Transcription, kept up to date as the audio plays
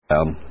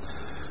down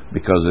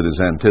because it is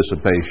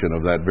anticipation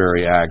of that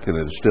very act, and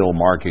it's still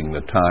marking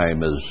the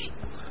time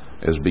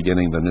as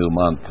beginning the new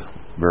month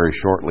very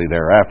shortly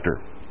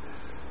thereafter.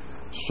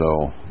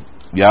 So,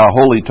 yeah,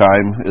 holy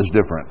time is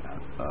different.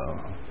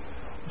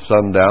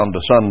 Sundown to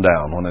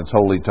sundown when it's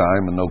holy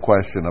time, and no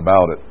question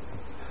about it.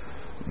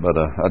 But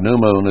a new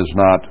moon is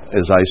not,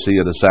 as I see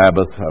it, a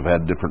Sabbath. I've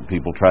had different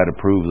people try to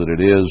prove that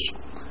it is,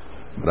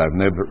 but I've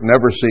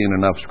never seen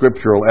enough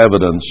scriptural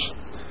evidence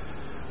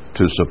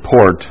to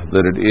support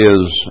that it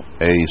is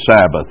a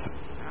Sabbath.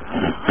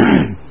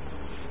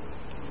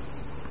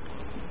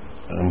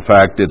 In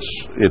fact,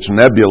 it's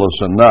nebulous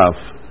enough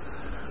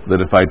that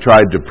if I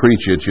tried to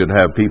preach it, you'd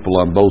have people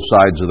on both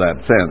sides of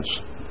that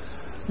fence.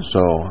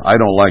 So I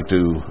don't like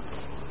to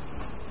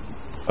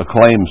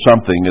acclaim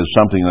something as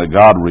something that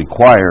God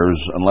requires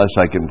unless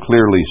I can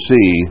clearly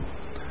see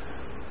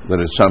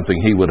that it's something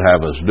He would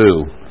have us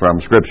do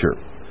from Scripture.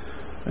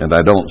 And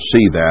I don't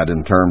see that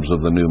in terms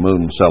of the new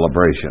moon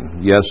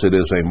celebration. Yes, it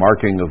is a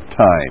marking of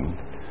time.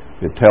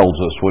 It tells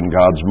us when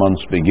God's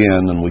months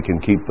begin, and we can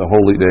keep the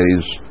holy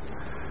days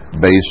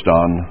based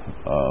on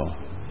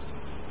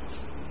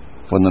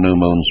when the new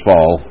moons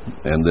fall,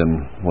 and then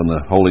when the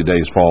holy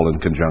days fall in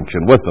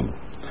conjunction with them.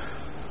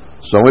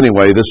 So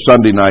anyway, this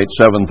Sunday night,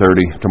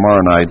 7:30, tomorrow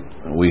night,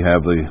 we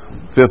have the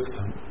 5th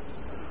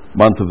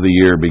month of the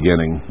year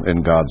beginning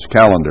in God's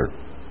calendar.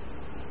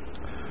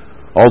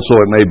 Also,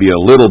 it may be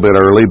a little bit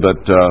early,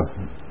 but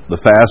the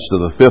fast of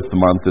the 5th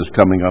month is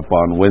coming up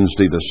on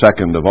Wednesday, the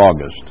 2nd of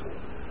August.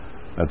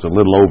 That's a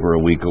little over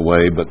a week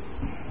away, but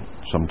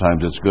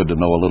sometimes it's good to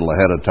know a little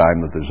ahead of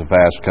time that there's a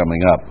fast coming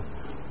up.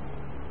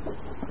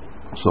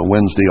 So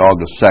Wednesday,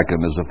 August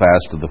 2nd is the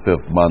fast of the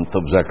 5th month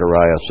of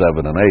Zechariah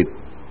 7 and 8.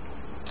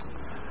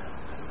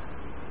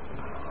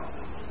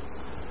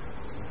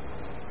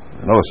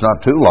 I know it's not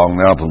too long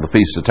now till the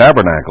Feast of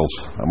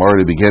Tabernacles. I'm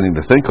already beginning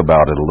to think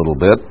about it a little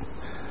bit.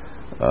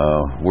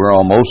 We're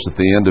almost at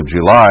the end of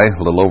July,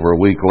 a little over a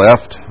week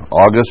left,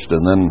 August,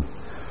 and then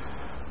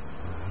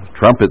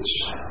Trumpets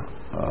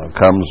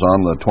comes on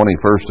the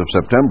 21st of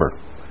September.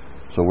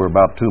 So we're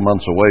about 2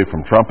 months away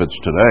from Trumpets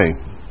today.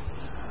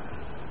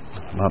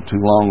 Not too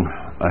long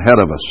ahead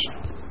of us.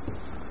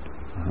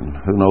 And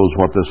who knows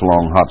what this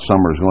long, hot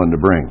summer is going to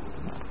bring.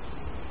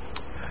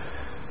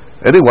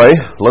 Anyway,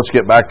 let's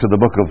get back to the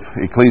book of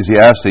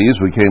Ecclesiastes.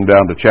 We came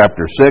down to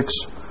chapter 6.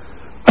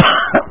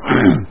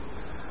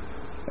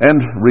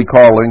 And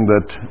recalling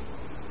that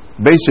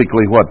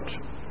basically what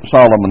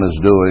Solomon is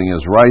doing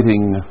is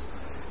writing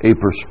a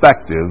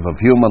perspective of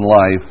human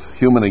life,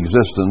 human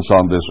existence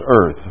on this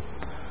earth.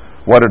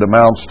 What it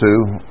amounts to,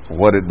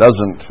 what it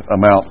doesn't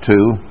amount to,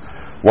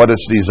 what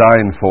it's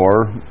designed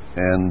for,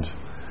 and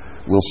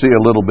we'll see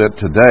a little bit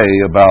today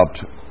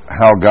about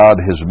how God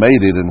has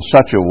made it in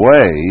such a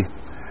way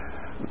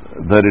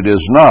that it is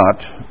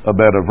not a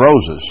bed of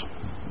roses.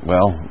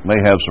 Well, it may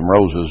have some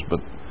roses, but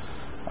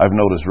I've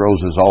noticed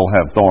roses all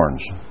have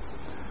thorns.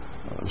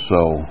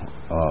 So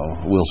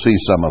we'll see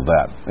some of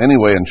that.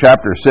 Anyway, in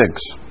chapter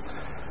 6,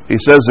 he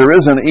says, "There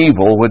is an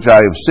evil which I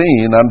have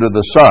seen under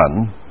the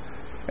sun,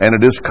 and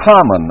it is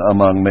common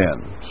among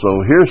men." So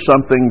here's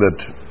something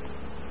that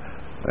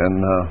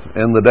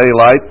in the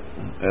daylight,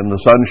 in the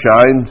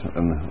sunshine,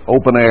 in the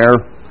open air,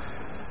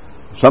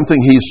 something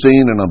he's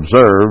seen and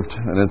observed,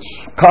 and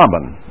it's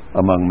common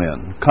among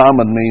men.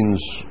 Common means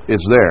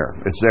it's there.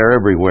 It's there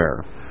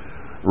everywhere.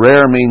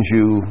 Rare means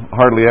you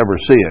hardly ever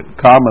see it.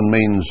 Common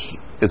means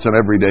it's an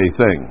everyday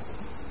thing.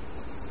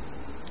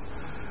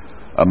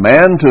 A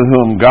man to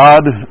whom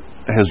God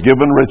has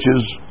given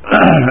riches,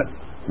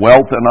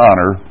 wealth, and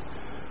honor,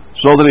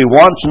 so that he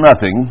wants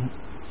nothing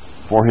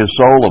for his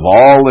soul of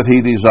all that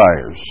he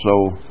desires.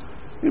 So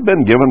you've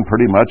been given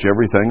pretty much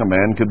everything a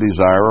man could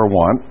desire or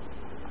want.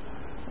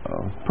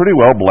 Pretty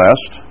well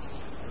blessed.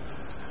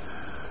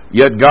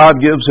 Yet God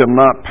gives him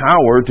not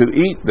power to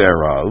eat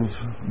thereof,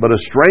 but a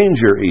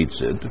stranger eats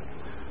it.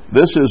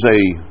 This is a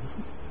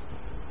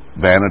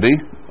vanity,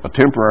 a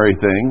temporary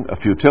thing, a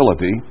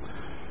futility,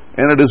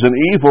 and it is an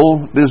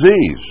evil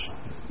disease.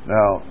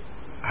 Now,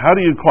 how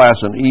do you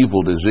class an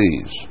evil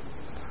disease?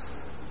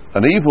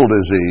 An evil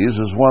disease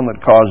is one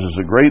that causes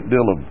a great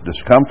deal of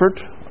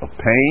discomfort, of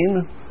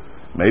pain,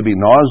 maybe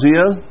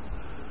nausea,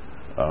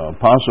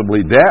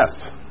 possibly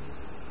death.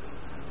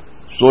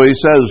 So he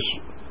says,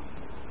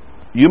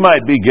 you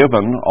might be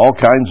given all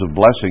kinds of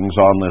blessings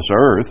on this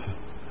earth,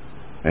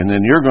 and then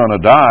you're going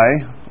to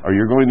die, or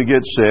you're going to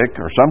get sick,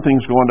 or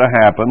something's going to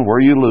happen where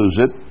you lose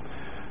it,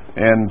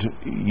 and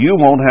you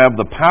won't have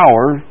the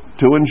power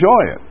to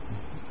enjoy it.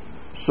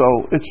 So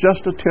it's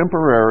just a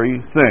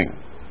temporary thing.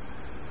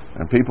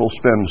 And people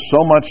spend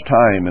so much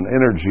time and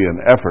energy and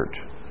effort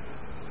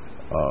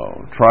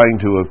trying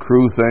to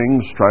accrue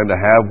things, trying to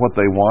have what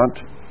they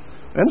want.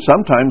 And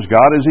sometimes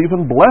God has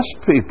even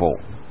blessed people.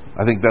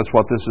 I think that's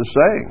what this is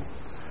saying.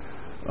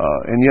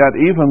 And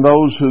yet even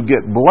those who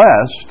get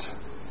blessed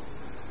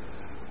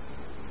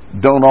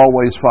don't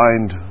always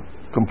find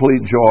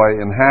complete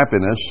joy and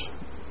happiness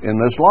in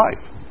this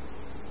life.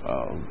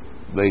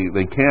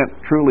 They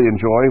can't truly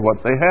enjoy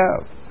what they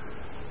have.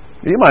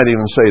 You might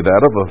even say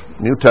that of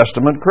a New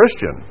Testament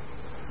Christian.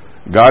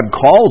 God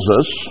calls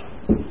us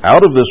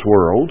out of this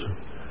world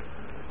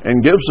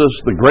and gives us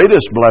the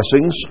greatest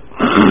blessings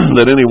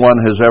that anyone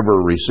has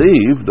ever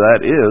received.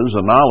 That is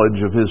a knowledge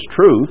of His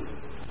truth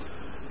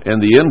and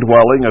the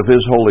indwelling of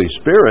His Holy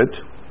Spirit.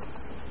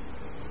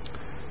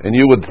 And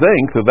you would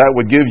think that that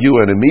would give you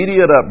an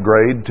immediate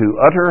upgrade to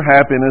utter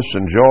happiness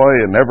and joy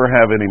and never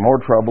have any more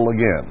trouble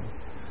again,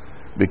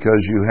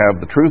 because you have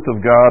the truth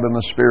of God and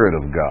the Spirit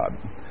of God.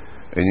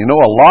 And you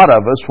know, a lot of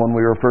us, when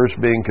we were first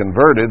being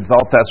converted,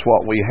 thought that's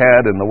what we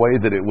had in the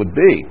way that it would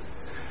be.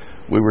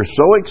 We were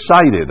so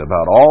excited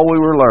about all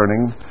we were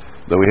learning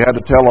that we had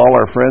to tell all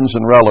our friends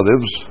and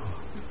relatives,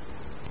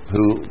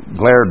 who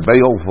glared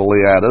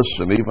balefully at us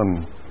and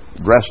even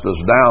dressed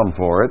us down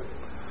for it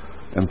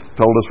and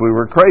told us we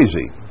were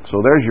crazy. So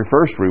there's your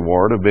first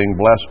reward of being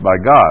blessed by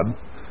God,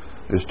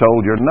 is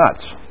told you're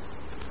nuts.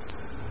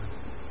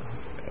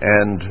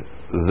 And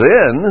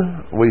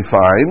then we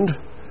find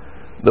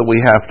that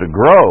we have to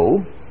grow.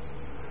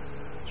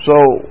 So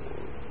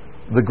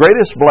the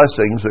greatest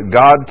blessings that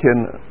God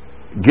can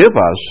give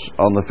us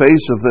on the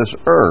face of this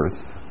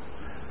earth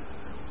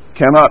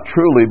cannot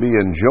truly be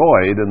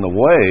enjoyed in the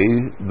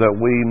way that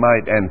we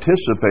might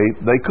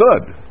anticipate they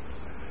could.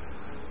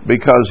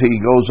 Because He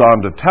goes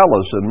on to tell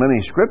us in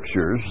many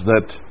scriptures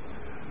that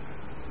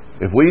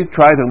if we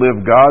try to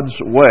live God's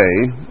way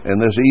in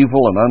this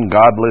evil and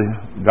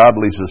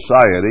ungodly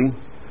society,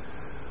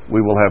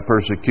 we will have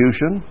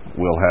persecution,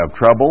 we'll have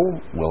trouble,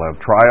 we'll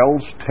have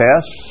trials,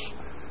 tests,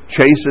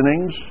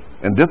 chastenings,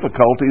 and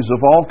difficulties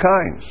of all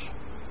kinds.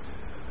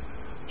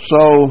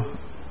 So,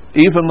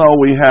 even though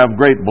we have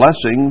great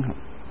blessing,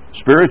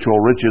 spiritual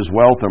riches,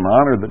 wealth, and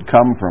honor that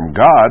come from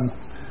God,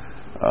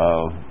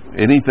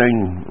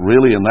 anything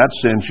really in that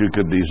sense you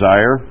could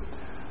desire,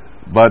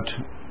 but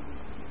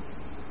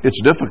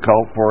it's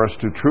difficult for us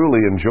to truly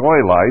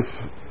enjoy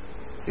life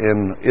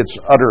in its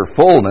utter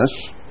fullness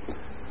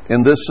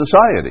in this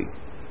society.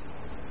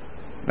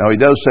 Now, He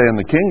does say in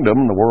the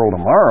kingdom, the world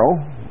tomorrow,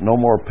 no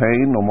more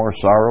pain, no more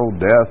sorrow,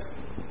 death,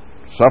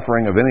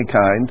 suffering of any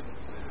kind.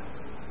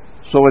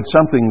 So it's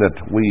something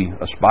that we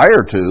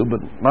aspire to,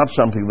 but not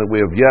something that we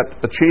have yet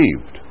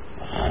achieved.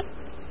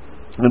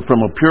 And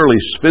from a purely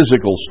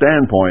physical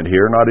standpoint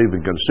here, not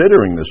even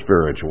considering the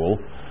spiritual,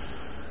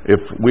 if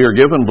we are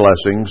given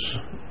blessings,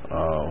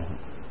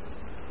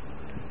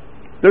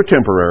 they're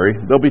temporary.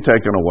 They'll be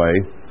taken away.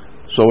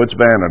 So it's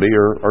vanity,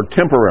 or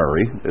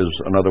temporary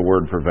is another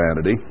word for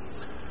vanity.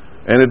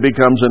 And it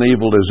becomes an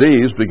evil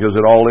disease because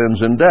it all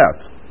ends in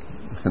death.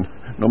 And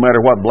no matter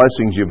what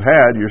blessings you've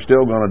had, you're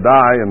still going to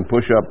die and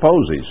push up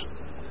posies.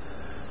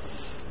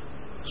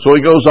 So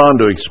he goes on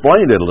to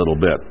explain it a little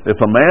bit.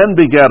 If a man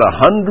beget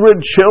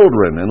 100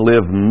 children and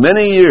live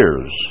many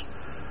years,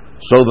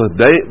 so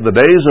the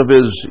days of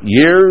his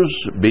years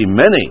be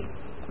many,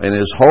 and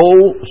his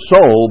whole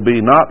soul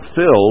be not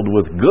filled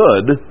with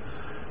good,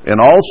 and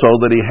also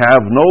that he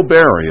have no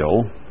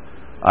burial,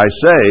 I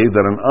say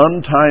that an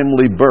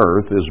untimely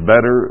birth is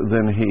better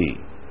than he.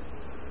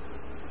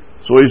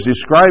 So he's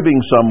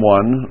describing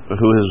someone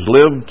who has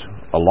lived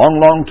a long,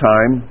 long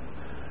time.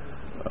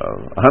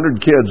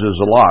 100 kids is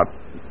a lot,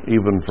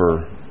 even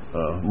for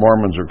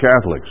Mormons or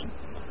Catholics.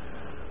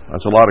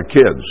 That's a lot of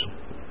kids.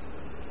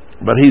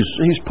 But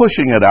he's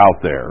pushing it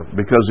out there,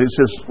 because he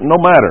says, no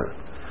matter,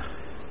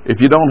 if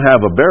you don't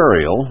have a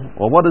burial,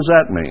 well, what does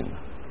that mean?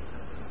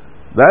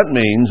 That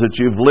means that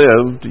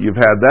you've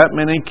had that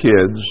many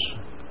kids,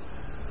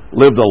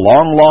 lived a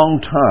long, long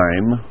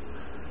time,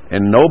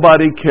 and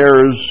nobody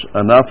cares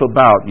enough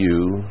about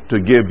you to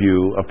give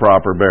you a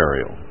proper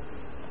burial.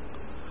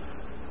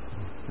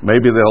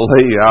 Maybe they'll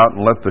lay you out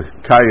and let the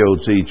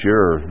coyotes eat you,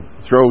 or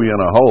throw you in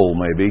a hole,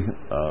 maybe.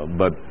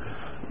 But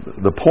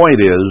the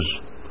point is,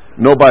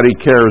 nobody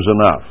cares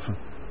enough.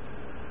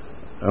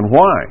 And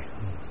why?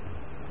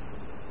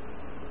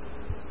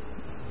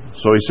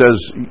 So he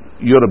says,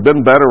 you'd have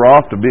been better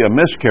off to be a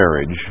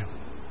miscarriage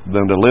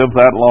than to live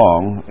that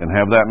long and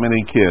have that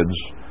many kids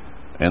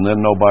and then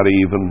nobody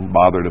even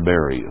bother to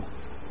bury you.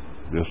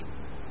 Just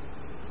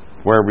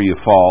wherever you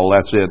fall,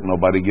 that's it.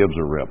 Nobody gives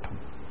a rip.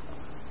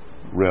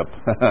 Rip.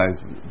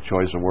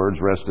 Choice of words,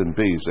 rest in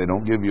peace. They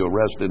don't give you a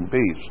rest in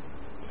peace.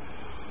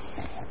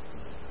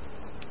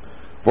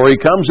 For he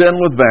comes in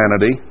with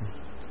vanity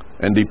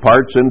and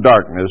departs in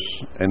darkness,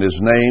 and his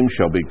name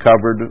shall be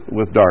covered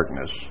with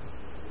darkness.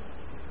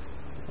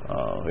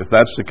 If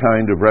that's the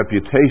kind of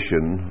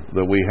reputation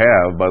that we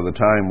have by the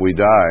time we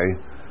die,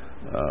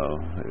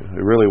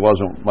 it really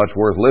wasn't much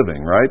worth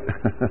living, right?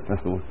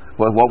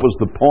 What was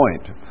the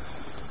point?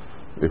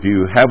 If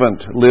you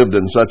haven't lived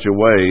in such a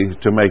way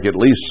to make at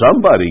least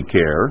somebody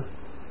care,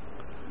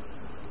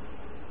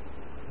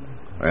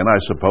 and I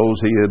suppose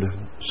he had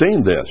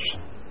seen this,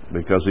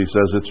 because he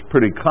says it's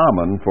pretty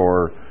common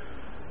for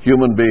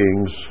human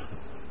beings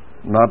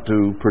not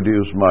to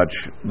produce much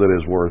that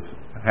is worth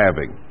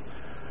having.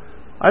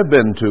 I've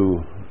been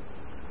to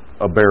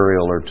a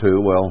burial or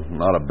two. Well,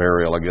 not a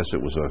burial. I guess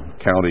it was a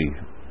county,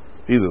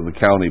 either the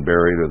county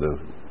buried or the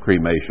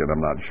cremation.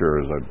 I'm not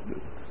sure, as I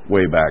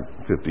way back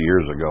 50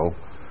 years ago,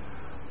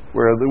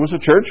 where there was a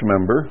church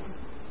member,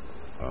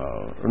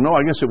 no,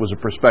 I guess it was a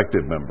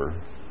prospective member.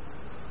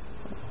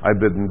 I'd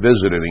been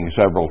visiting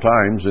several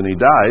times, and he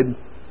died.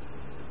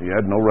 He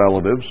had no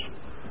relatives.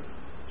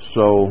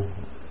 So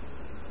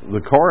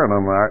the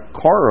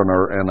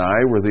coroner and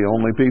I were the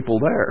only people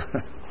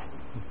there.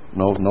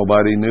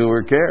 Nobody knew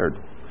or cared.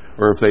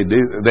 Or if they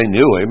did, they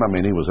knew him. I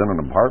mean, he was in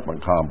an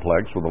apartment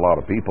complex with a lot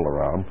of people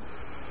around.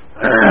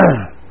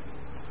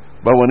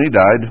 But when he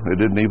died, it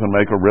didn't even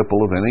make a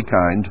ripple of any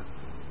kind.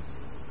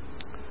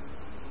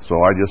 So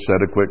I just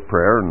said a quick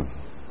prayer and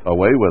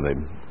away with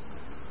him.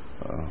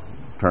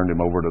 Turned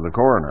him over to the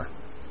coroner.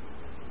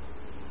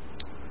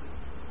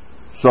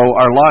 So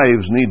our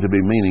lives need to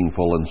be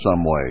meaningful in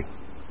some way.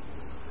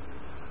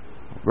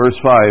 Verse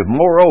 5,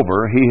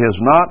 moreover, he has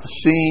not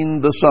seen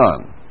the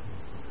sun.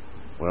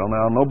 Well,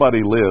 now,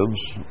 nobody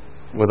lives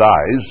with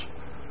eyes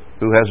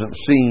who hasn't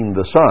seen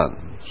the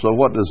sun. So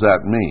what does that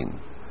mean?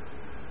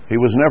 He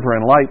was never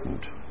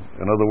enlightened.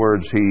 In other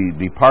words, he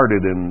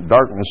departed in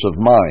darkness of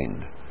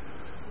mind.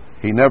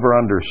 He never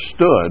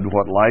understood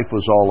what life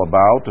was all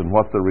about and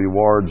what the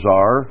rewards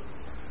are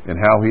and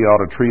how he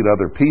ought to treat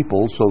other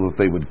people so that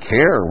they would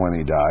care when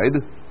he died.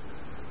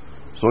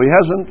 So he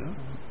hasn't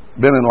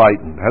been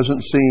enlightened,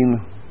 hasn't seen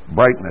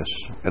brightness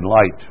and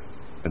light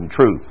and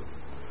truth,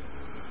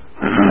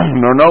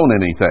 nor known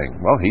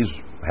anything. Well, he's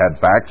had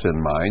facts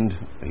in mind.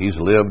 He's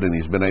lived and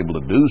he's been able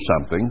to do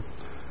something,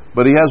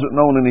 but he hasn't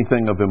known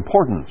anything of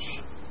importance.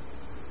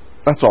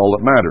 That's all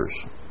that matters.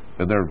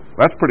 And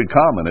that's pretty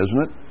common,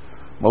 isn't it?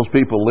 Most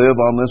people live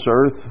on this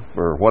earth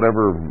for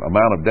whatever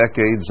amount of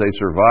decades they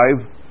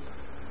survive,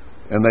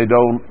 and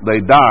they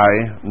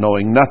die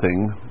knowing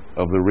nothing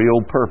of the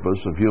real purpose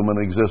of human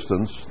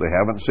existence. They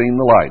haven't seen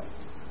the light.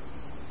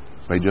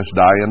 They just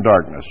die in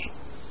darkness.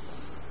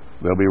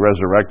 They'll be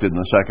resurrected in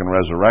the second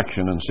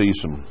resurrection and see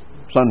some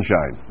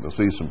sunshine. They'll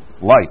see some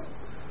light.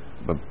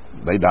 But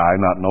they die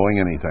not knowing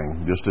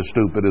anything, just as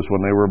stupid as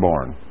when they were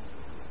born.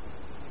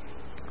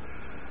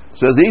 It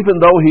says, even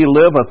though he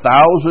live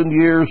 1,000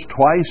 years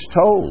twice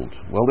told.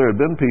 Well, there had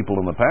been people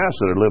in the past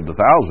that had lived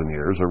 1,000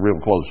 years, or real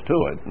close to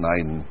it,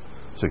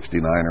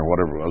 969 or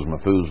whatever it was,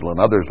 Methuselah, and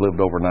others lived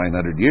over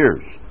 900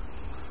 years.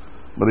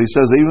 But he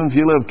says, even if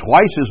you live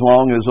twice as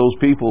long as those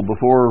people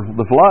before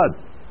the flood,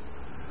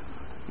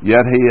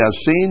 yet he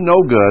has seen no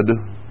good,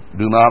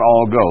 do not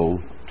all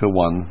go to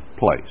one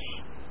place.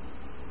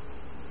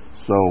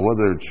 So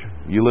whether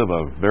you live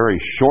a very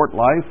short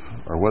life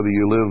or whether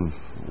you live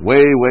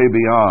way, way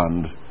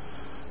beyond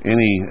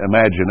any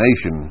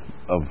imagination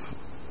of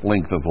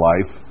length of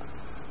life,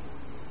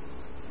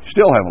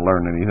 still haven't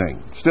learned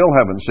anything, still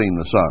haven't seen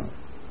the sun.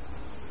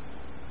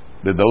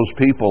 Did those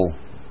people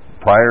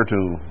prior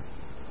to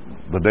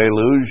the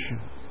deluge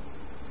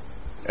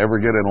ever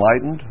get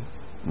enlightened?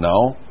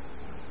 No.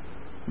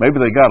 Maybe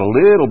they got a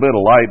little bit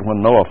of light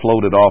when Noah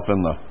floated off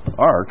in the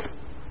ark,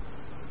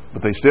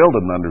 but they still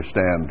didn't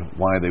understand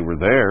why they were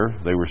there.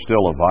 They were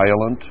still a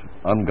violent,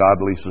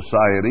 ungodly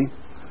society,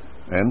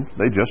 and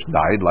they just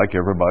died like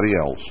everybody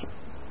else.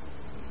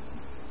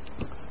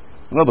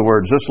 In other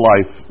words, this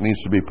life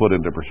needs to be put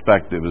into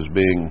perspective as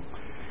being,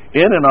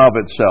 in and of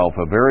itself,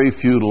 a very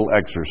futile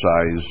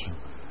exercise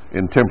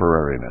in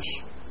temporariness.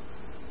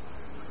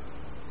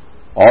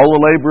 All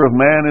the labor of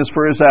man is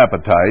for his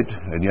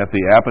appetite, and yet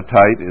the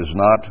appetite is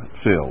not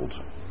filled.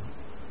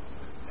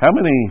 How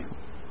many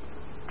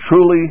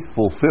truly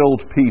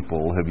fulfilled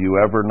people have you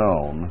ever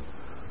known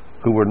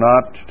who were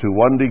not, to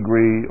one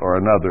degree or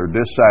another,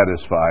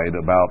 dissatisfied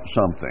about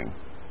something?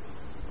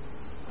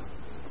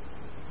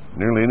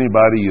 Nearly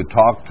anybody you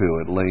talk to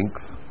at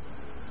length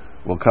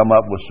will come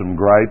up with some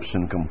gripes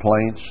and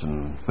complaints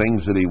and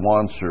things that he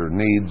wants or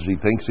needs, he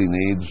thinks he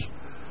needs,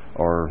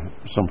 or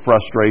some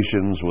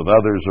frustrations with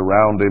others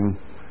around him,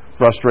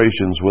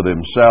 frustrations with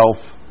himself.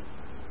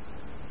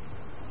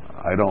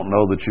 I don't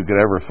know that you could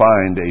ever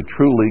find a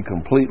truly,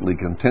 completely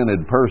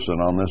contented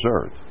person on this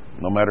earth,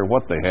 no matter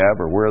what they have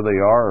or where they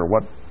are or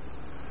what,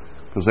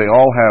 because they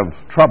all have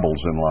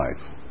troubles in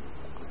life.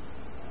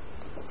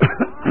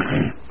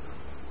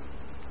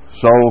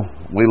 So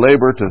we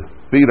labor to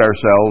feed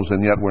ourselves,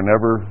 and yet we're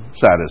never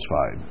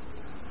satisfied.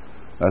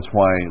 That's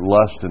why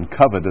lust and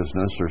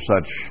covetousness are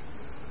such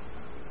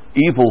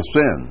evil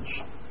sins,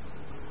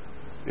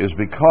 is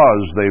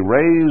because they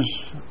raise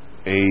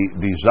a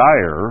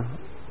desire,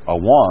 a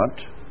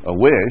want, a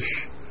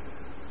wish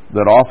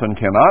that often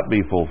cannot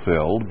be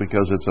fulfilled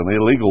because it's an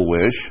illegal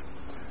wish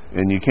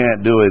and you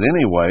can't do it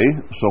anyway,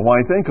 so why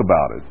think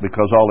about it?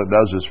 Because all it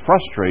does is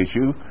frustrate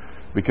you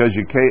because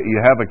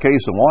you have a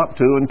case of want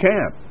to and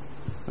can't.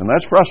 And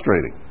that's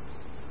frustrating.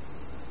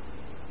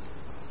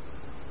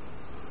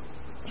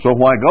 So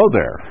why go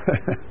there?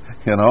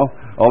 You know,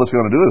 all it's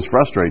going to do is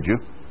frustrate you.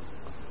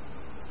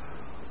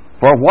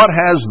 For what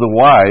has the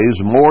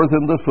wise more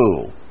than the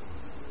fool?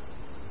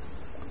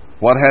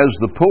 What has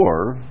the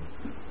poor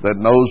that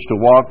knows to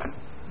walk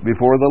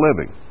before the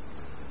living?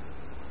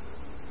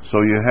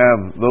 So you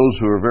have those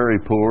who are very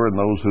poor and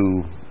those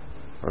who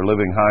are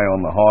living high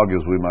on the hog,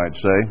 as we might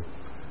say,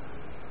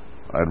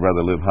 I'd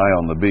rather live high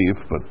on the beef,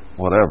 but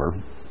whatever.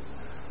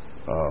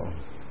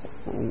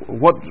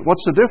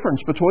 What's the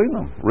difference between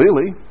them,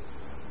 really?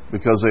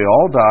 Because they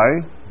all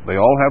die, they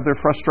all have their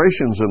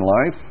frustrations in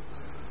life,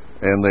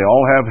 and they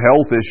all have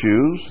health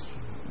issues,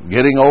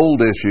 getting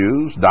old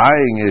issues,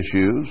 dying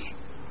issues.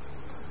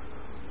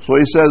 So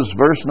he says,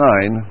 verse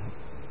 9,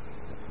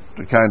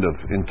 to kind of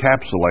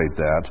encapsulate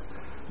that,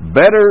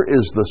 better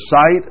is the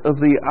sight of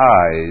the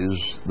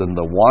eyes than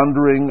the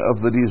wandering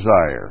of the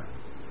desire.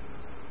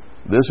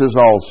 This is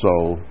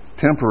also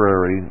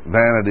temporary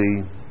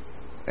vanity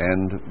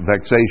and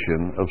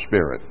vexation of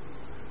spirit.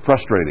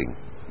 Frustrating,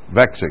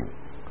 vexing.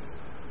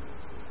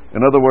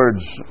 In other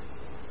words,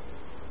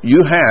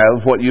 you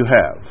have what you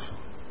have.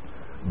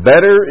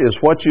 Better is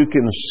what you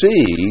can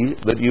see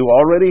that you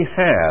already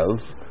have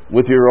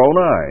with your own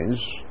eyes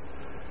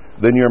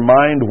than your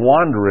mind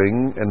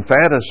wandering and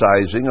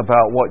fantasizing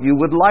about what you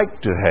would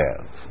like to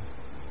have.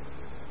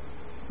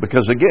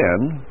 Because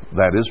again,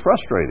 that is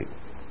frustrating.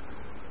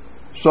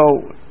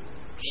 So,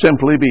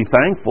 simply be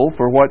thankful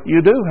for what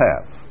you do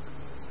have.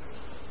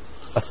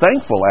 A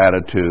thankful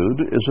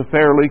attitude is a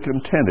fairly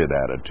contented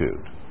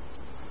attitude.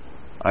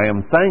 I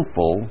am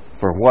thankful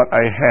for what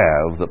I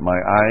have that my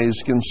eyes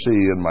can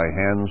see and my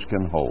hands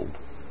can hold.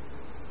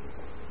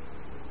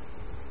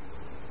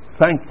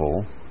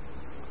 Thankful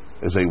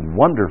is a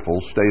wonderful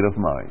state of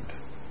mind.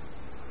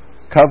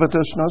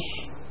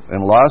 Covetousness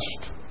and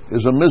lust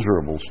is a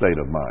miserable state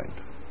of mind.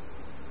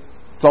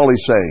 That's all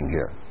he's saying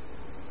here.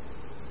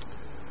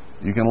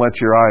 You can let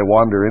your eye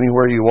wander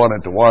anywhere you want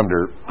it to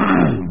wander,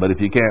 but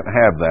if you can't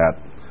have that,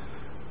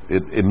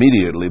 it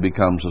immediately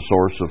becomes a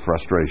source of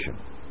frustration.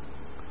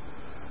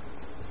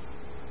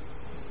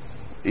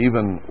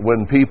 Even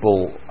when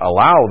people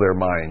allow their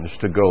minds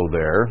to go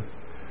there,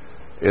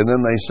 and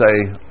then they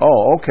say,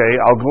 oh, okay,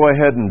 I'll go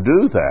ahead and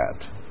do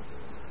that.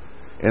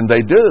 And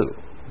they do.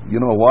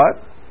 You know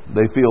what?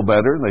 They feel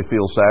better, they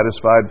feel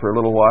satisfied for a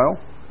little while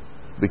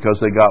because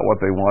they got what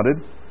they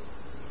wanted.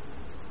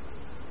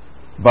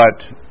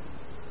 But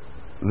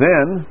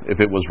then, if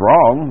it was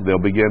wrong, they'll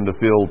begin to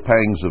feel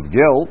pangs of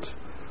guilt.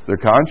 Their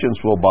conscience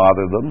will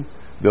bother them.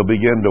 They'll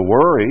begin to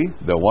worry.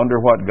 They'll wonder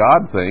what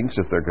God thinks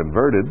if they're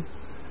converted.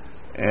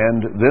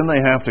 And then they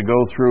have to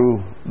go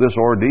through this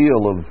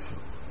ordeal of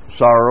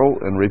sorrow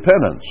and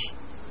repentance,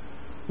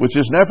 which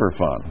is never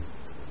fun.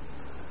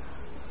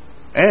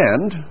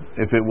 And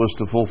if it was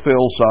to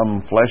fulfill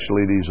some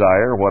fleshly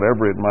desire,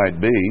 whatever it might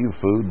be,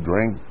 food,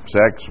 drink,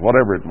 sex,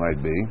 whatever it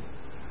might be,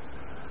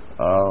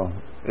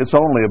 it's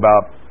only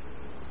about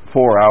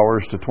 4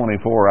 hours to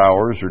 24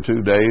 hours or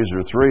 2 days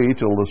or 3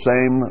 till the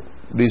same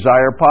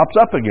desire pops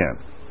up again.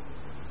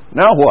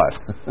 Now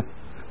what?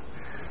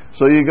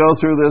 So you go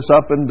through this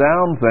up and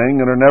down thing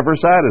and are never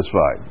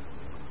satisfied.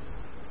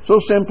 So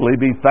simply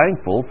be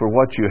thankful for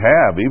what you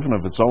have, even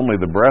if it's only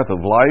the breath of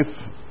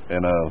life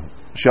and a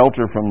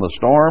shelter from the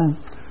storm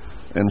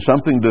and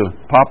something to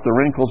pop the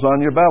wrinkles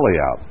on your belly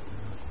out.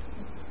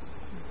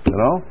 You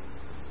know?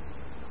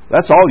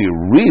 That's all you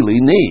really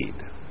need.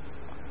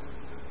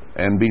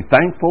 And be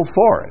thankful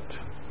for it.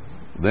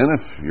 Then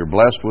if you're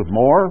blessed with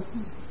more,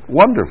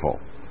 wonderful.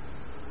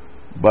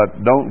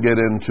 But don't get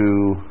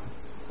into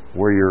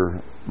where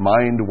your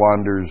mind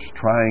wanders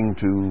trying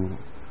to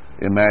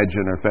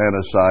imagine or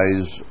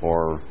fantasize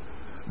or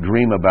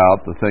dream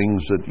about the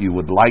things that you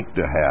would like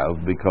to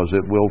have, because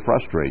it will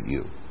frustrate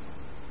you.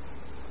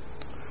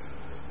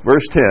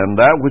 Verse 10,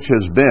 that which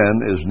has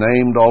been is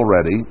named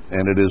already,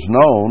 and it is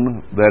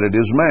known that it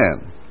is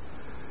man.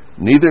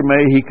 Neither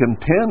may he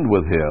contend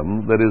with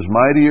him that is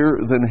mightier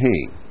than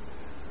he.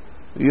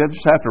 You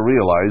just have to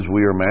realize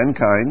we are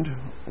mankind,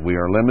 we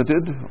are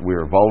limited, we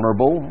are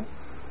vulnerable,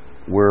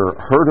 we're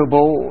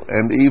hurtable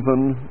and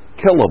even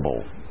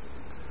killable.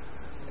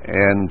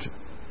 And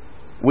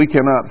we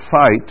cannot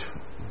fight,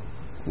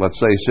 let's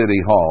say, City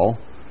Hall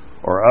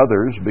or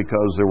others,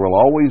 because there will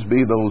always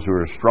be those who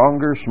are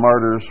stronger,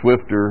 smarter,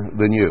 swifter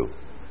than you.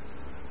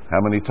 How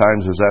many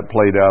times has that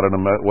played out in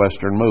a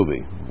Western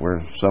movie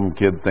where some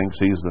kid thinks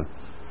he's the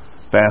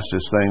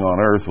fastest thing on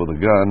earth with a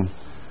gun,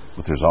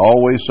 but there's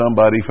always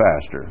somebody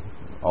faster.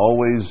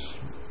 Always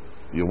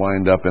you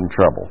wind up in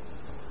trouble.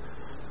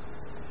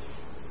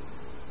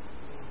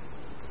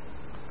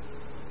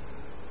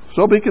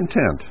 So be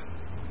content.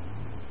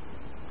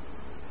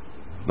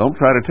 Don't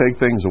try to take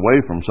things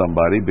away from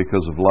somebody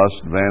because of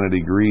lust, vanity,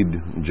 greed,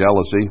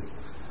 jealousy,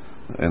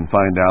 and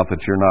find out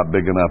that you're not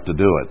big enough to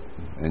do it,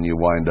 and you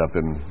wind up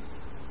in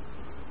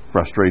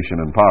frustration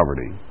and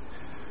poverty.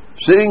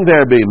 Seeing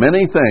there be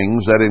many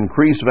things that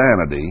increase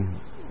vanity,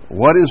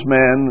 what is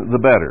man the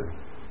better?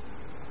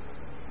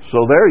 So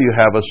there you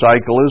have a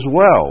cycle as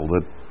well,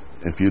 that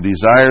if you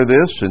desire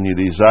this and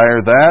you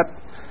desire that,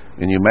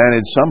 and you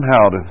manage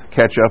somehow to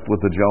catch up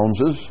with the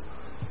Joneses,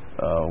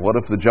 what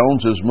if the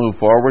Joneses move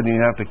forward and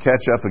you have to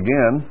catch up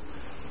again,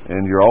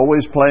 and you're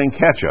always playing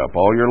catch up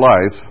all your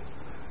life,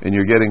 and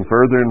you're getting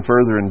further and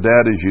further in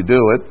debt as you do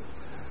it,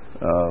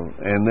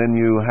 and then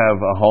you have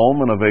a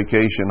home and a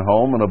vacation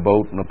home and a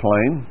boat and a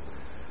plane,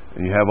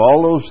 and you have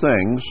all those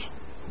things.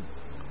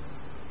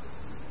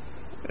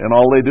 and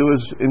all they do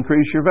is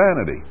increase your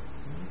vanity.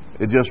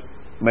 It just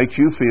makes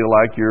you feel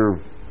like you're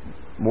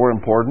more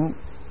important,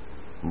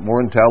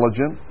 more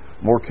intelligent,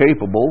 more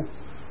capable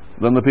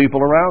than the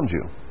people around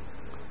you.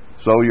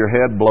 So your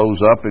head blows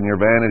up and your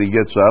vanity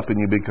gets up and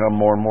you become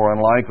more and more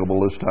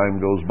unlikable as time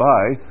goes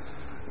by,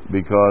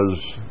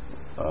 because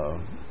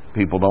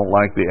people don't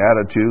like the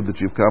attitude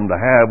that you've come to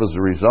have as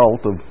a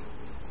result of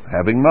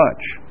having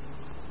much.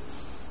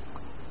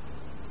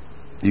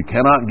 You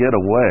cannot get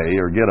away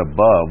or get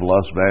above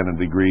lust,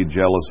 vanity, greed,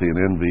 jealousy, and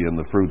envy and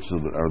the fruits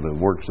of the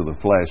works of the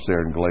flesh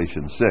there in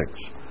Galatians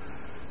 6.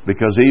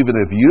 Because even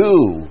if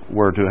you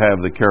were to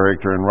have the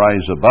character and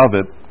rise above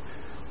it,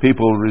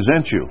 people will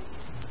resent you.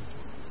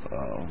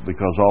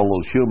 Because all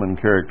those human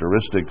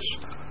characteristics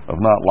of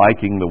not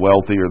liking the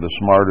wealthy or the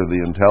smart or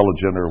the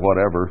intelligent or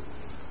whatever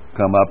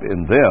come up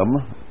in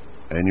them,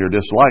 and you're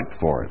disliked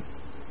for it.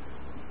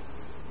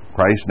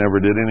 Christ never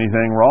did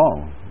anything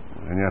wrong,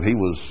 and yet he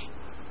was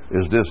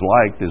as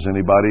disliked as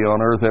anybody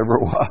on earth ever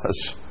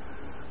was.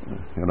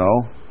 You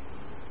know?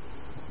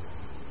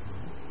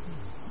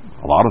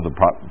 A lot of the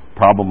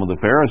problem of the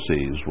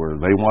Pharisees were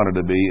they wanted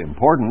to be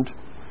important,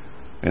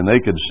 and they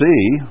could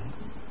see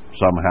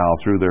somehow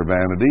through their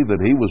vanity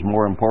that he was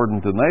more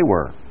important than they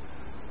were.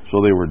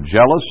 So they were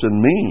jealous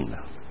and mean,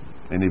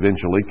 and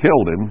eventually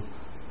killed him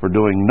for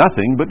doing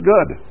nothing but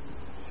good.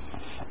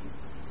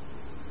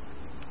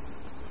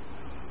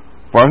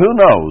 For who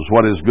knows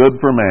what is good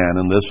for man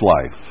in this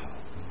life?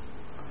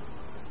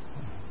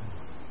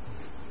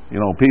 You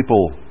know,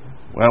 people,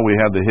 we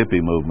had the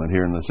hippie movement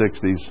here in the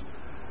 60s.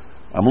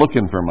 I'm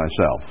looking for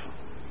myself.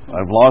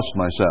 I've lost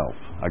myself.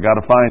 I got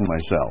to find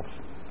myself.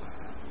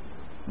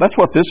 That's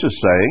what this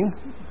is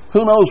saying.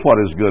 Who knows what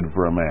is good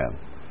for a man?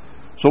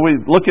 So we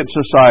look at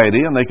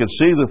society, and they could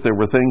see that there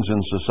were things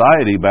in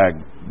society back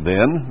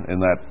then, in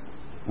that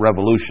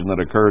revolution that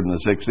occurred in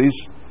the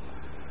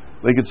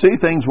 60s. They could see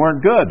things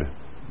weren't good.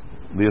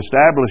 The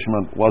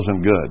establishment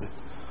wasn't good.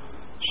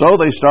 So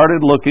they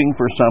started looking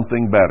for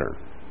something better.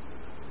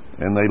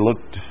 And they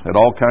looked at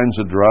all kinds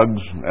of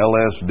drugs,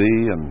 LSD,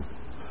 and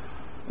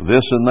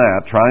this and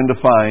that, trying to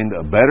find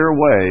a better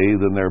way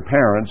than their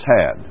parents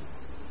had.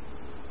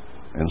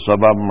 And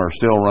some of them are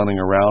still running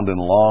around in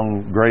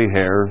long gray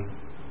hair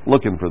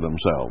looking for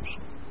themselves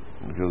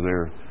because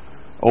they're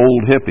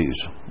old hippies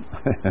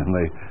and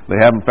they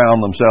haven't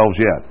found themselves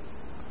yet.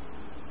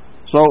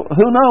 So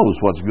who knows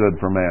what's good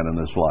for man in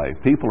this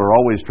life? People are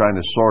always trying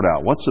to sort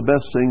out what's the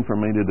best thing for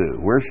me to do?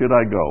 Where should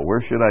I go?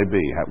 Where should I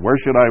be? Where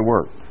should I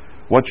work?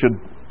 What should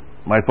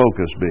my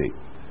focus be?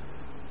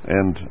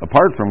 And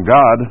apart from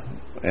God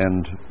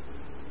and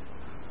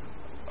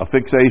a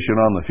fixation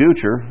on the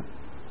future,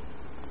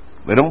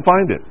 they don't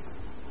find it.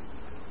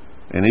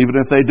 And even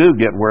if they do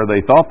get where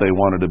they thought they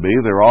wanted to be,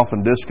 they're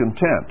often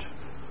discontent.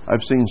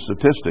 I've seen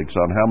statistics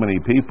on how many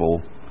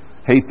people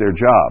hate their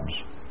jobs.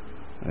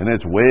 And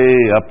it's way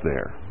up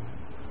there.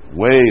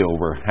 Way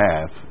over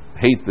half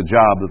hate the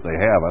job that they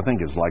have. I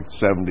think it's like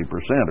 70%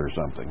 or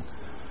something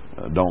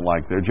don't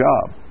like their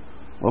job.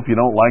 Well, if you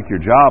don't like your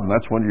job and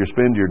that's when you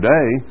spend your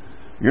day,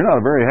 you're not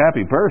a very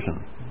happy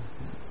person.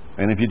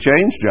 And if you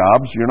change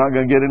jobs, you're not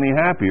going to get any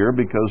happier,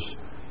 because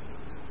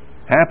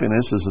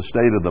happiness is a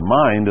state of the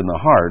mind and the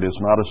heart. It's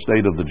not a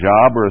state of the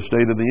job or a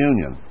state of the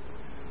union.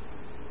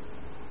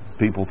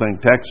 People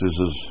think Texas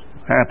is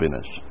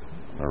happiness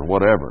or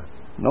whatever.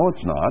 No,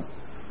 it's not.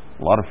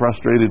 A lot of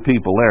frustrated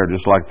people there,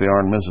 just like they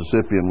are in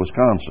Mississippi and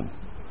Wisconsin.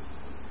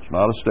 It's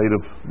not a state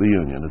of the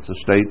union. It's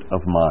a state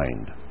of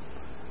mind.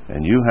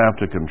 And you have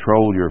to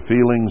control your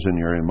feelings and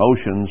your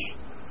emotions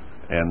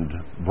and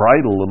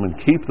bridle them and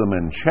keep them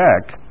in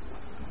check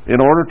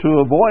in order to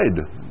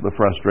avoid the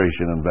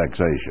frustration and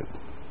vexation.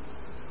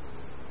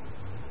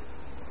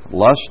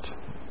 Lust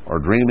or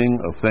dreaming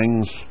of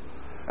things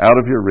out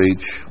of your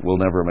reach will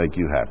never make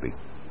you happy.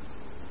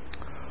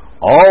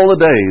 All the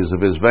days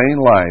of his vain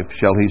life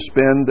shall he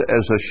spend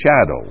as a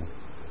shadow.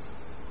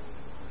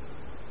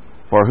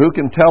 For who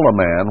can tell a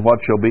man what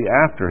shall be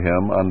after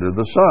him under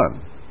the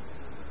sun?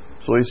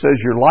 So he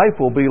says your life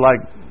will be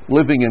like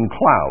living in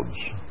clouds.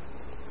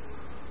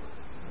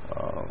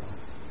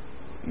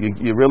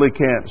 You really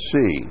can't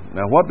see.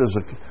 Now, what does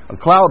a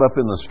cloud up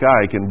in the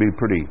sky can be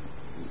pretty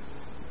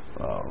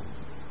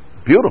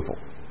beautiful.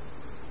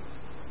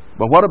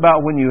 But what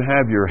about when you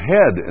have your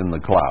head in the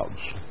clouds?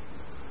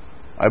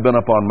 I've been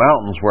up on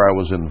mountains where I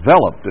was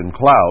enveloped in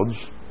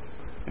clouds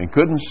and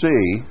couldn't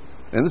see,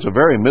 and it's a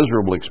very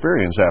miserable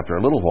experience after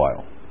a little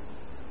while.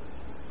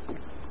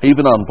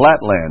 Even on flat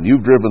land,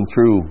 you've driven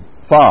through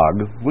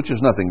fog, which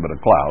is nothing but a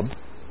cloud,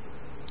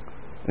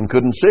 and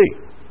couldn't see.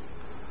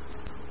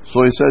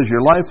 So he says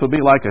your life will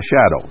be like a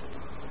shadow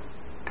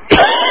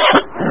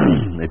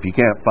if you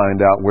can't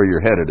find out where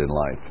you're headed in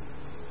life.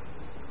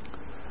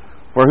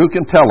 For who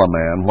can tell a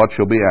man what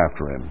shall be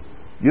after him?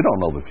 You don't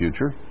know the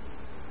future.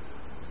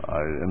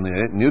 In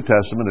the New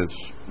Testament,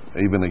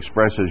 it even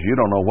expresses you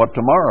don't know what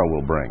tomorrow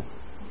will bring.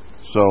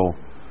 So,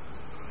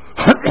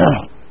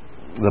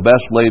 the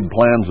best laid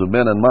plans of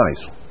men and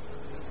mice.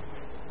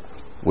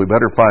 We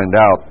better find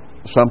out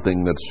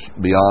something that's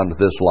beyond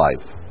this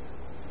life.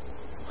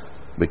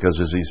 Because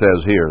as he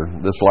says here,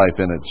 this life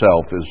in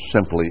itself is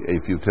simply a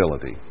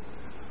futility.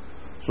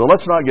 So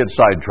let's not get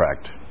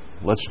sidetracked.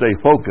 Let's stay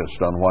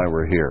focused on why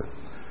we're here.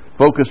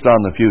 Focused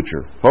on the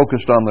future.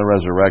 Focused on the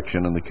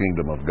resurrection and the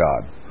kingdom of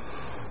God.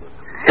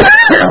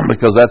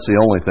 Because that's the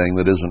only thing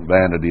that isn't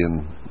vanity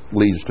and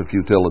leads to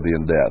futility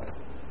and death.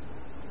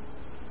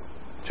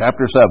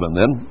 Chapter 7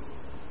 then.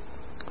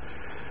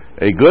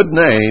 A good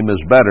name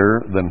is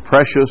better than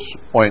precious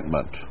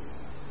ointment.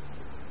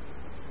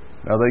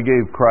 Now they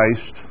gave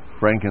Christ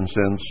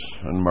frankincense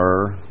and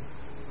myrrh,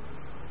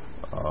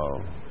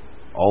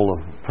 all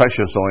the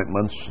precious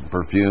ointments,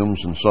 perfumes,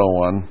 and so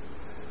on.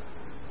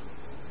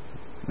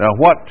 Now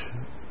what,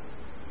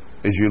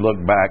 as you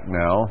look back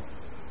now,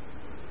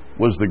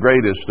 was the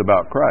greatest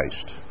about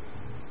Christ?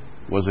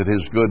 Was it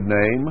His good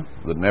name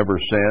that never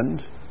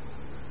sinned?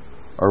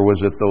 Or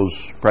was it those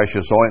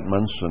precious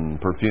ointments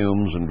and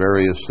perfumes and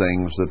various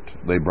things that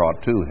they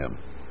brought to Him?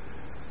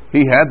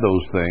 He had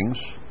those things.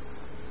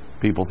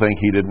 People think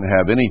He didn't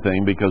have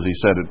anything because He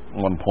said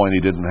at one point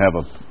He didn't have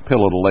a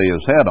pillow to lay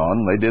His head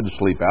on. They did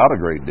sleep out a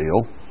great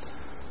deal.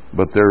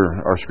 But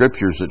there are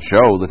scriptures that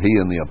show that He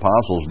and the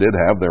apostles did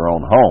have their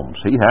own homes.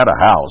 He had a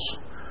house.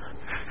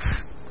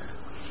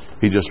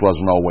 He just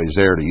wasn't always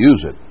there to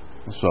use it.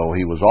 So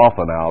He was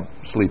often out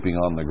sleeping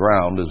on the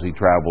ground as He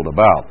traveled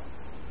about.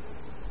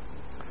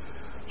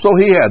 So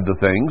He had the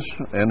things,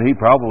 and He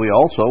probably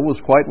also was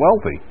quite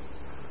wealthy.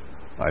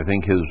 I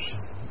think His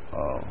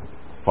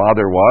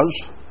father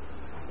was,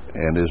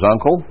 and His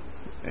uncle,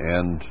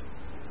 and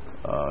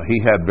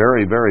He had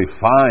very, very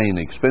fine,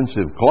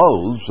 expensive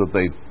clothes that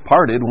they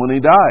parted when He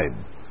died.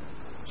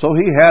 So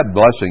He had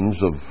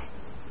blessings of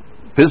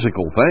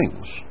physical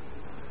things.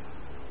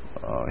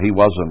 He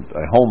wasn't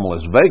a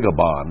homeless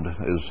vagabond,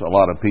 as a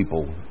lot of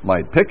people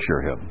might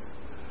picture Him.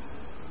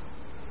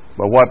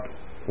 But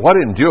what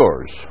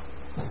endures?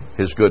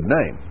 His good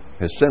name,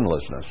 His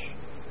sinlessness,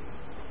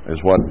 is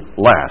what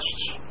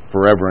lasts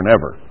forever and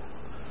ever.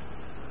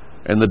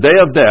 And the day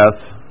of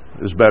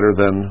death is better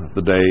than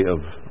the day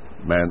of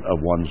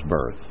one's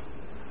birth.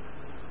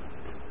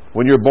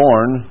 When you're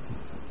born,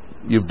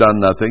 you've done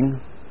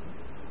nothing.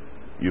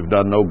 You've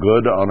done no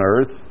good on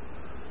earth.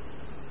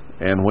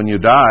 And when you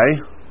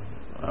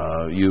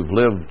die, you've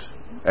lived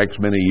X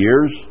many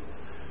years.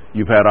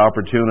 You've had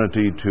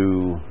opportunity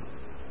to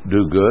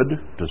do good,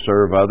 to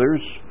serve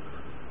others,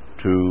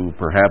 to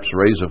perhaps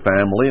raise a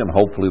family, and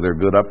hopefully they're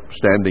good,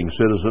 upstanding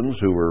citizens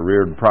who were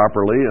reared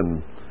properly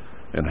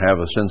and have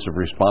a sense of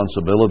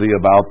responsibility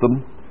about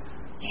them.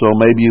 So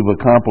maybe you've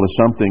accomplished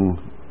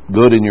something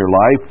good in your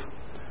life,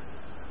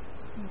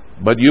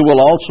 but you will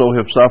also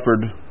have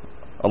suffered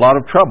a lot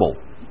of trouble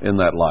in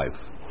that life,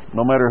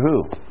 no matter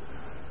who.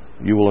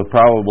 You will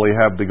probably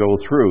have to go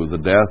through the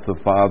death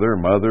of father,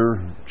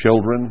 mother,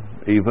 children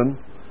even,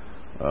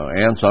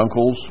 aunts,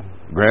 uncles,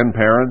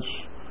 grandparents,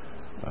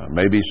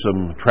 maybe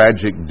some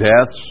tragic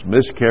deaths,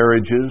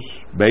 miscarriages,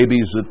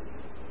 babies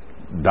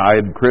that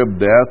died crib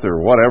death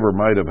or whatever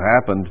might have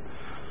happened.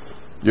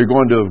 You're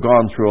going to have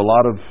gone through a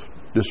lot of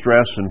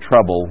distress and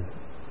trouble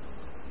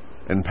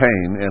and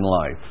pain in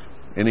life.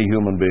 Any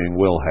human being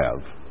will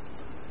have.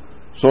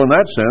 So in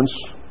that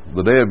sense,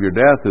 the day of your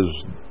death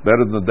is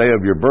better than the day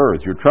of your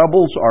birth. Your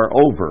troubles are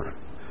over.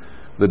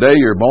 The day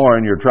you're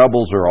born, your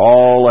troubles are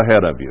all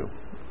ahead of you.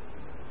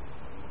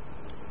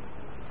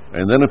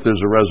 And then if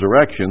there's a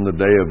resurrection, the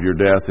day of your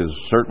death is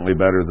certainly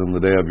better than the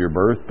day of your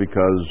birth,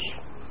 because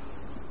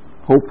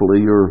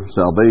hopefully your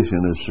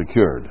salvation is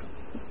secured.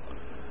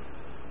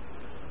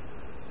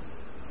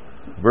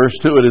 Verse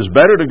 2, it is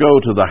better to go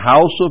to the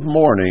house of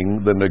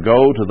mourning than to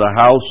go to the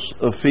house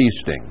of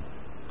feasting.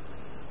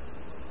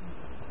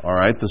 All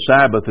right, the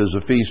Sabbath is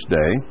a feast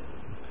day,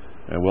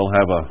 and we'll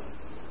have a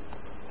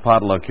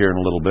potluck here in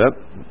a little bit,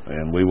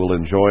 and we will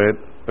enjoy it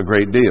a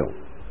great deal.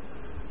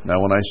 Now,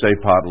 when I say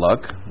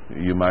potluck,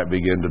 you might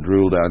begin to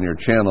drool down your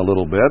chin a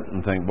little bit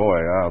and think, boy,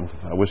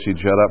 I wish he'd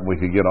shut up and we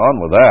could get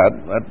on with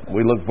that.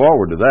 We look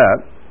forward to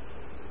that.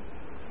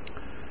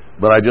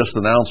 But I just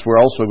announced we're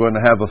also going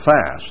to have a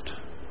fast.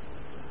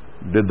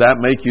 Did that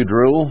make you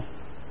drool?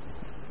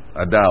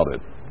 I doubt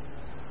it.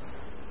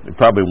 You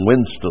probably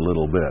winced a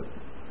little bit.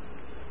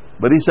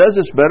 But he says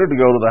it's better to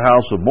go to the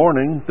house of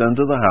mourning than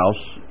to the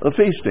house of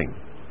feasting.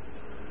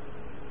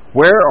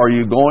 Where are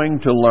you going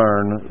to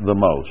learn the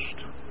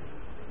most?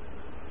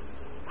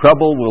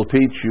 Trouble will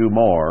teach you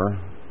more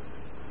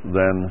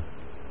than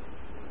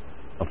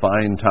a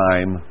fine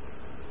time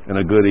and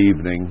a good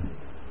evening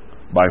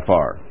by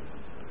far.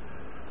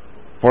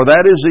 For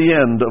that is the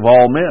end of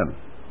all men,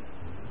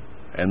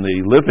 and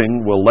the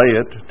living will lay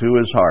it to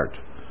his heart.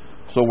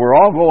 So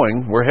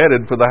we're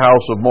headed for the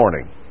house of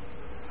mourning.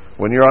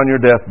 When you're on your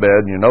deathbed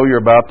and you know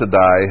you're about to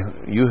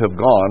die, you have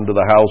gone to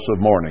the house of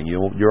mourning.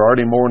 You're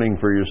already mourning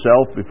for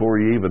yourself before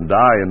you even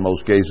die in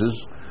most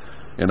cases,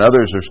 and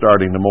others are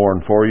starting to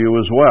mourn for you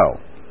as well.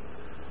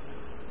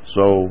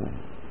 So,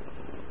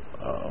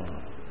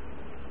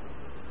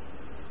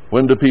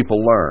 when do people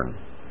learn?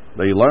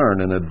 They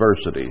learn in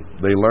adversity.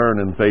 They learn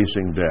in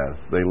facing death.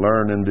 They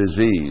learn in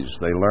disease.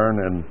 They learn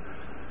in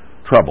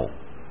trouble.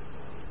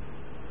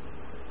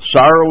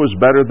 Sorrow is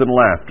better than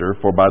laughter,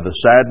 for by the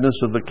sadness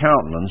of the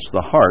countenance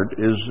the heart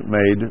is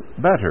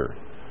made better.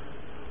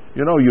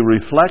 You know, you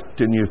reflect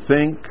and you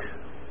think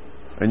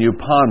and you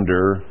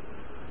ponder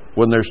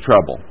when there's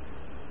trouble.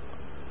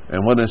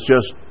 And when it's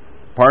just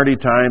party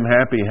time,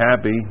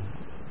 happy,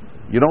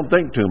 you don't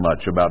think too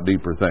much about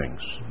deeper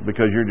things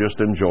because you're just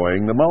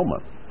enjoying the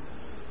moment.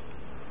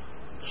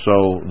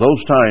 So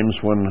those times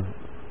when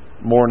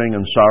mourning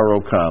and sorrow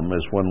come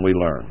is when we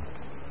learn.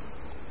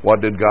 What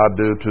did God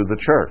do to the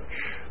church?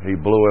 He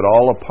blew it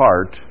all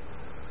apart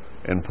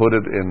and put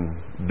it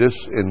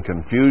in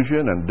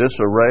confusion and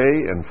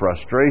disarray and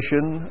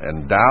frustration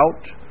and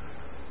doubt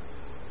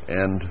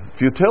and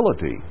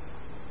futility.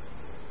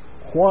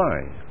 Why?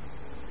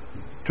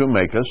 To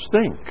make us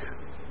think,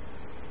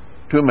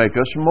 to make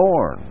us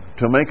mourn,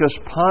 to make us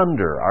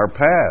ponder our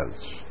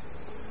paths.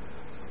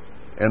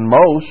 And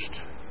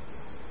most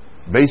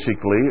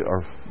basically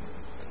are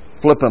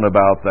flippant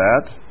about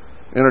that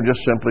and are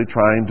just simply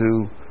trying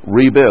to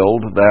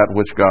rebuild that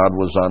which God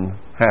was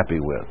unhappy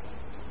with.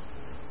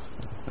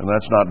 And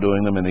that's not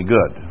doing them any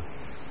good.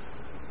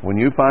 When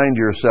you find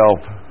yourself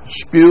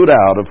spewed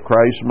out of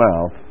Christ's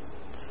mouth,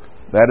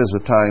 that is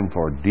a time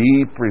for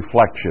deep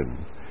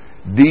reflection,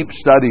 deep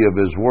study of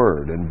His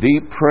Word, and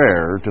deep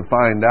prayer to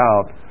find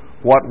out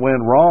what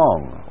went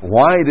wrong.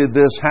 Why did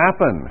this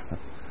happen?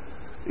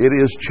 It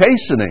is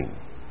chastening.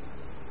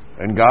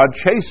 And God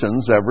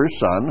chastens every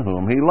son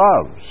whom He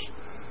loves.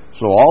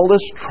 So all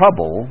this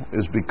trouble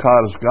is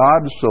because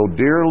God so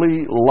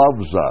dearly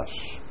loves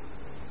us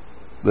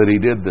that He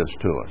did this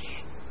to us.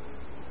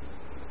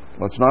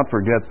 Let's not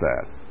forget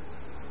that.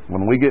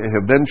 When we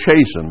have been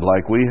chastened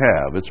like we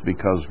have, it's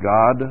because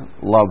God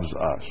loves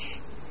us.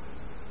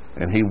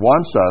 And He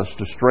wants us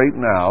to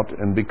straighten out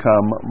and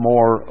become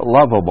more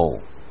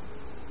lovable.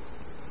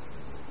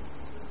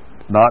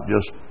 Not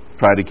just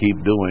try to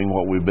keep doing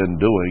what we've been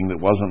doing that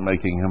wasn't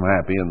making Him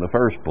happy in the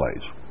first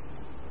place.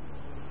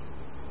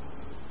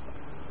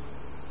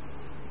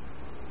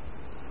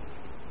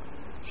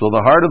 So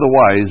the heart of the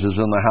wise is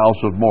in the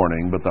house of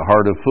mourning, but the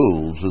heart of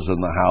fools is in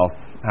the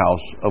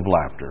house of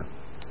laughter.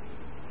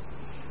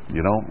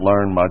 You don't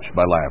learn much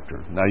by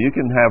laughter. Now you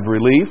can have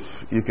relief,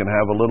 you can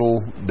have a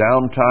little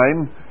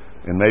downtime,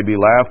 and maybe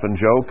laugh and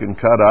joke and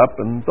cut up,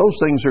 and those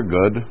things are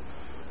good.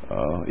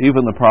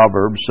 Even the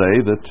Proverbs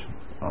say that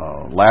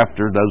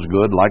laughter does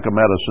good like a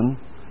medicine.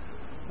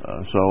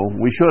 So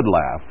we should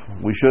laugh.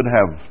 We should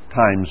have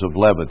times of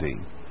levity.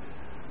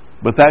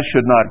 But that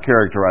should not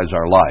characterize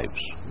our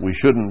lives. We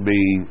shouldn't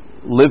be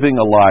living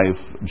a life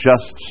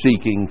just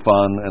seeking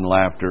fun and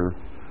laughter,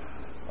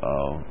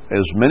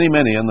 as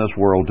many in this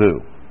world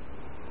do.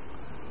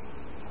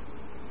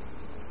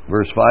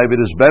 Verse 5, it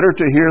is better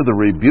to hear the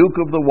rebuke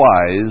of the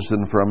wise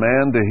than for a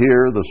man to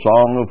hear the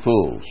song of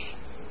fools.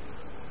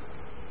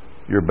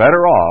 You're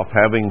better off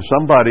having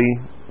somebody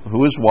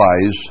who is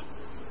wise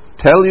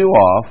tell you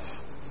off,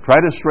 try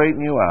to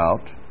straighten you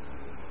out,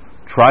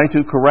 try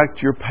to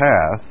correct your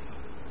path.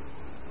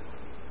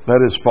 That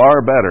is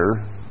far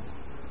better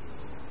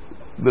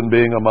than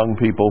being among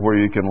people where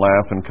you can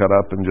laugh and cut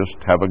up and just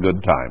have a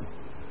good time.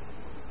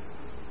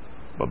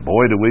 But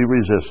boy, do we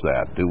resist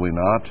that, do we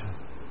not?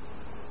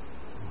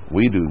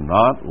 We do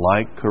not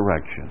like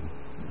correction.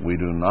 We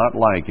do not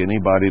like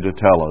anybody to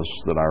tell us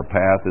that our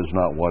path is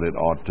not what it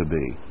ought to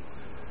be.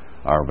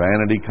 Our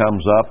vanity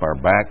comes up, our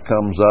back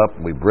comes up,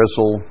 we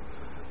bristle,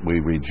 we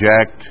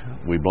reject,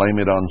 we blame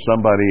it on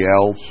somebody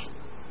else.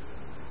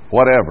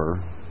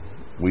 Whatever,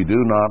 we do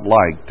not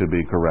like to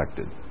be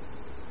corrected,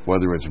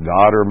 whether it's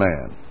God or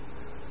man.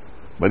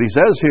 But He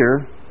says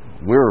here,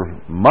 we're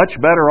much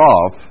better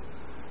off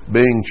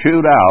being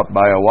chewed out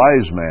by a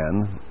wise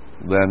man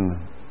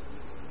than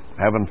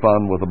having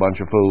fun with a bunch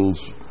of fools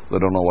that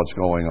don't know what's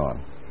going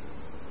on.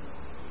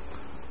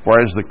 For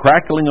as the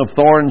crackling of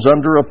thorns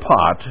under a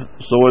pot,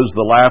 so is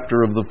the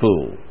laughter of the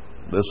fool.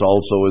 This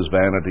also is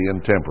vanity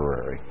and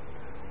temporary.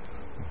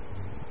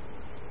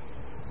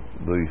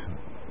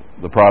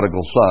 The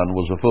prodigal son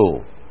was a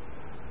fool.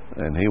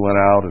 And he went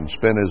out and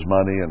spent his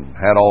money and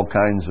had all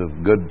kinds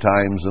of good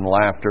times and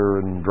laughter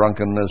and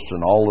drunkenness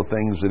and all the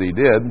things that he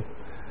did.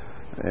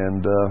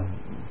 And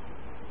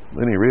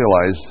then he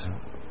realized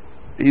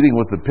eating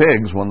with the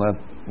pigs when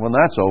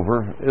that's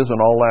over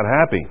isn't all that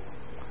happy.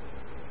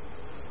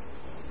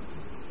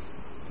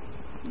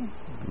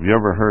 Have you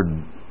ever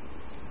heard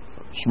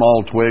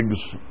small twigs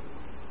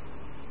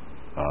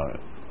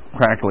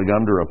crackling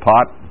under a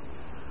pot?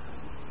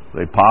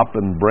 They pop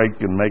and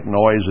break and make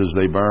noise as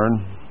they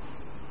burn.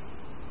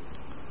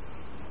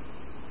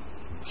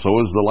 So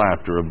is the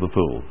laughter of the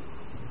fool.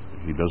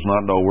 He does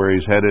not know where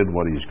he's headed,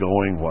 what he's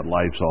going, what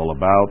life's all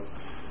about.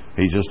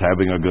 He's just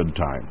having a good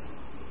time.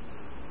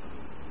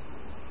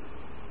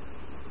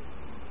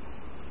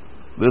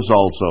 This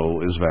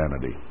also is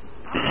vanity.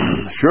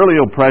 Surely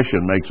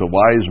oppression makes a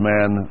wise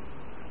man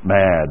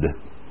mad,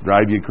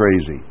 drive you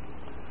crazy.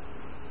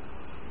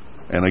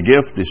 And a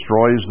gift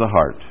destroys the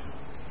heart.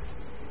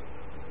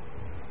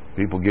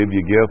 People give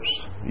you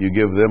gifts, you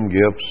give them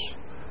gifts,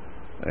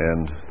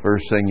 and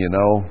first thing you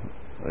know,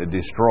 it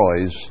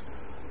destroys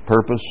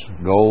purpose,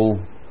 goal.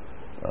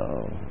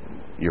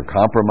 You're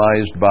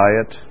compromised by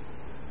it,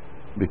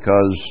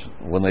 because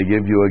when they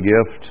give you a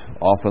gift,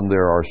 often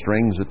there are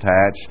strings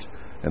attached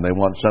and they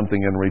want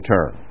something in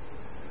return.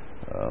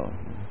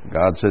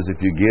 God says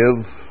if you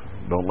give,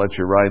 don't let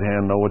your right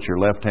hand know what your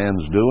left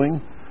hand's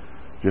doing.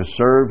 Just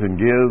serve and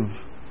give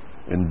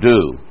and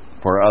do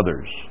for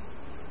others.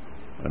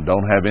 And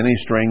don't have any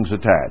strings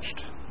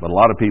attached. But a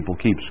lot of people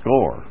keep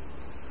score.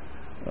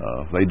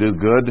 If they do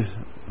good,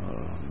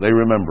 they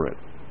remember it.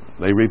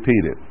 They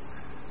repeat it.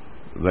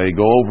 They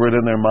go over it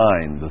in their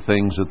mind, the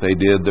things that they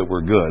did that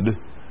were good.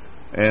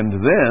 And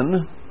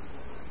then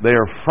they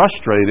are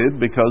frustrated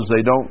because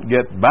they don't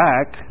get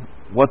back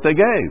what they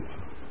gave.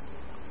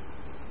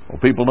 Well,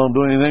 people don't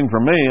do anything for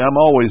me. I'm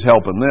always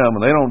helping them,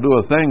 and they don't do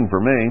a thing for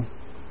me.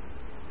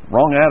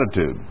 Wrong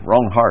attitude,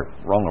 wrong heart,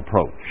 wrong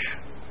approach.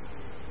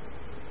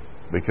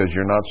 Because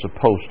you're not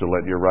supposed to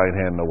let your right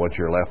hand know what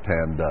your left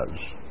hand does.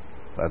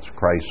 That's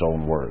Christ's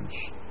own words.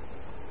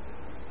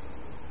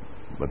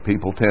 But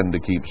people tend to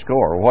keep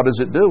score. What does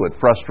it do? It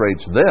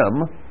frustrates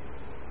them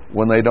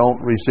when they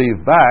don't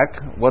receive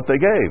back what they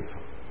gave.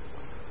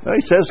 Now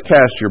he says,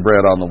 cast your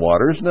bread on the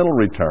waters and it'll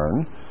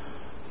return.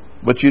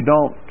 But you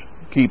don't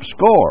keep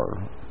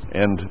score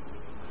and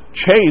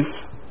chafe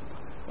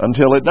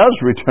until it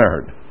does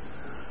return.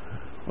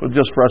 It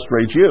just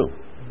frustrates you.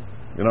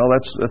 You know,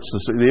 that's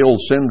the old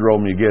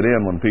syndrome you get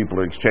in when people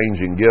are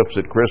exchanging gifts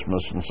at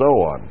Christmas and so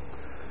on.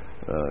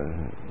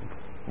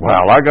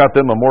 Well, I got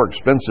them a more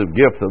expensive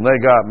gift than they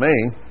got me.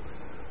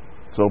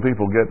 So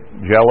people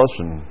get jealous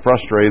and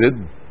frustrated.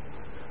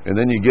 And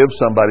then you give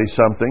somebody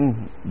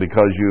something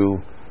because you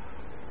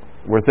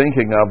were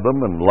thinking of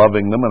them and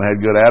loving them and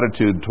had good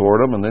attitude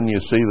toward them. And then you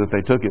see that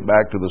they took it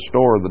back to the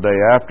store the day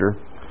after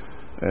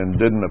and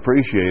didn't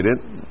appreciate it.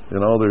 You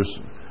know,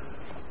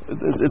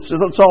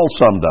 it's all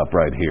summed up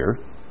right here.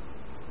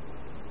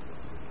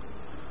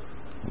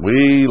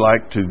 We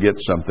like to get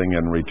something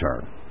in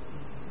return.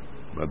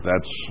 But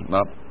that's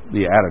not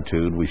the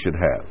attitude we should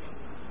have.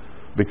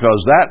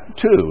 Because that,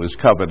 too, is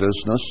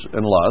covetousness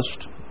and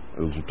lust,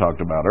 as we talked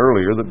about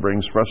earlier, that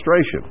brings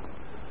frustration.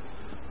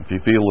 If you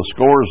feel the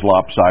score is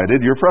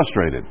lopsided, you're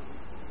frustrated.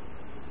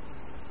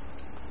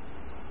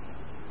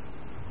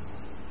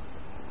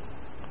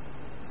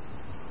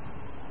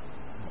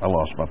 I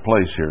lost my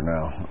place here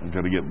now. I've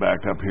got to get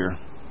back up here.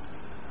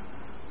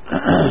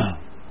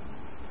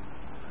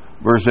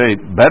 Verse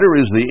 8, better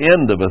is the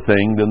end of a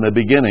thing than the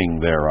beginning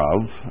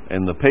thereof,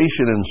 and the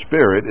patient in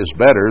spirit is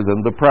better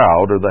than the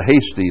proud or the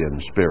hasty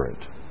in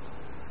spirit.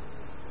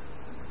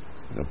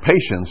 Now,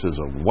 patience is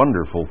a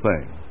wonderful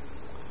thing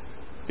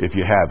if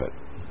you have it.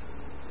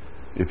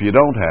 If you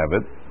don't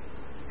have it,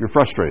 you're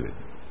frustrated.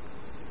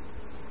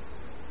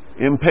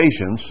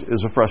 Impatience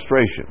is a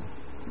frustration.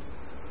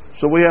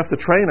 So we have to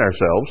train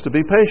ourselves to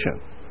be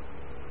patient.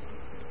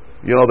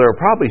 You know, there are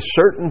probably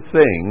certain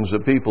things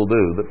that people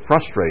do that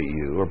frustrate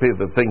you, or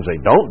the things they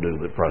don't do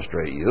that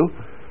frustrate you,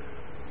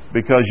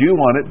 because you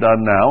want it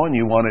done now and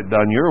you want it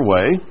done your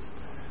way.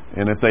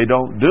 And if they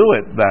don't do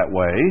it that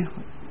way,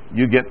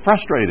 you get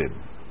frustrated.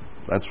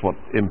 That's what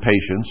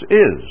impatience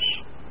is.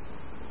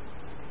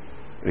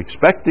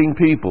 Expecting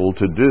people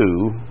to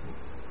do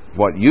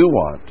what you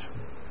want.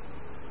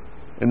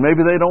 And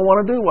maybe they don't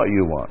want to do what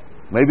you want.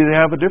 Maybe they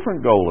have a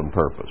different goal and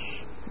purpose.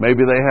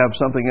 Maybe they have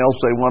something else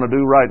they want to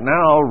do right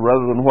now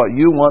rather than what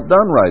you want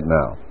done right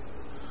now.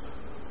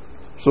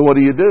 So what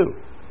do?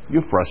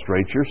 You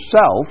frustrate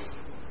yourself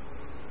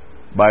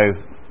by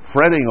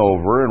fretting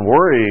over and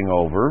worrying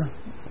over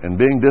and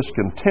being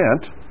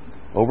discontent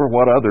over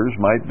what others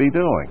might be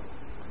doing.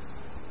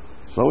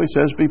 So he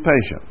says, be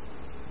patient.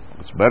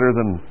 It's better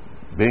than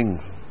being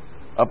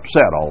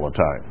upset all the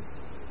time.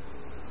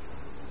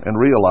 And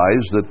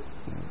realize that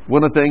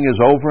when a thing is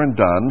over and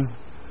done,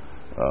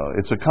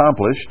 it's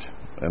accomplished,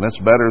 and it's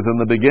better than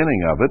the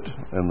beginning of it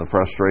and the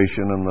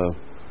frustration and the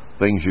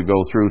things you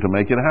go through to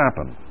make it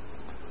happen.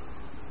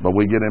 But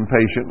we get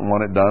impatient and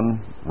want it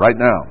done right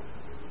now.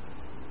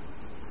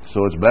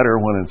 So it's better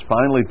when it's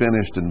finally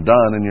finished and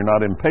done and you're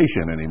not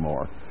impatient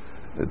anymore.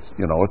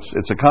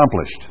 It's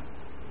accomplished.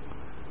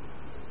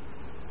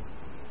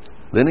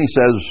 Then he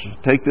says,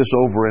 take this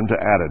over into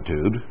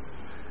attitude.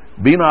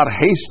 Be not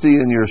hasty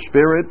in your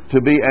spirit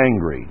to be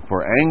angry,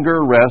 for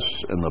anger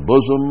rests in the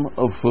bosom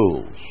of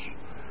fools.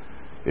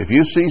 If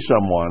you see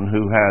someone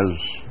who has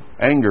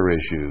anger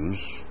issues,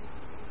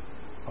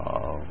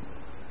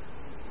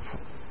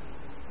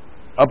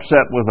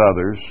 upset with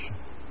others,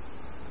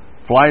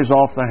 flies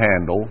off the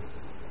handle,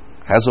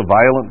 has a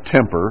violent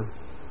temper,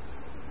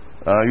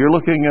 you're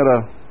looking at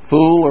a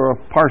fool or a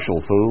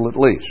partial fool at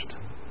least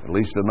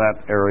in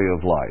that area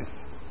of life.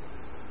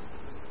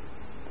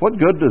 What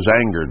good does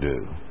anger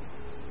do?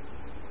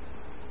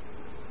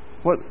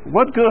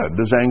 What good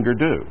does anger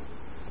do?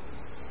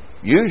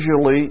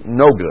 Usually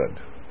no good.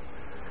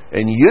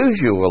 And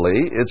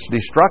usually it's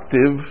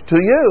destructive to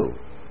you.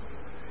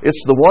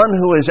 It's the one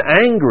who is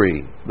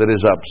angry that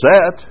is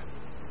upset.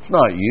 It's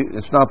not you.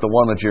 It's not the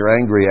one that you're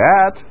angry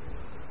at.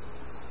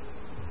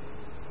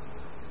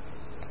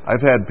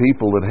 I've had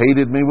people that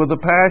hated me with a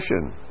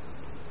passion.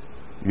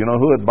 You know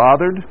who it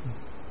bothered?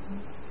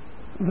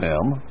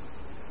 Them.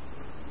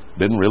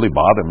 Didn't really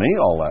bother me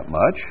all that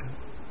much.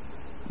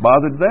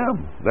 Bothered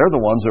them. They're the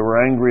ones that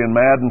were angry and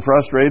mad and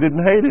frustrated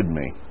and hated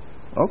me.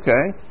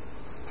 Okay,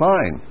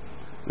 fine.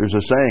 There's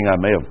a saying I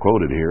may have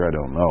quoted here, I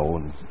don't know,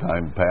 in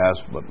time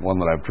past, but one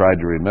that I've tried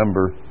to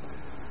remember.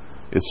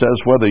 It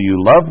says, whether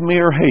you love me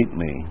or hate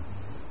me,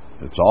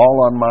 it's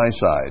all on my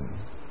side.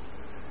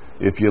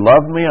 If you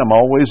love me, I'm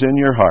always in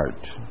your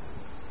heart.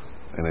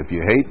 And if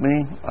you hate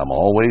me, I'm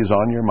always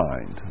on your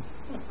mind.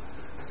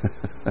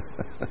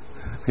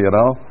 You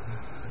know?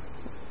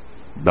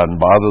 Doesn't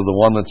bother the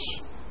one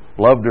that's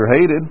loved or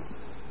hated.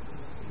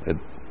 It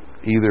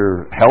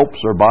either helps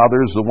or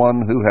bothers the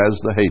one who has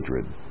the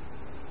hatred.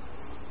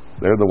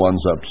 They're the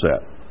ones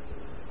upset.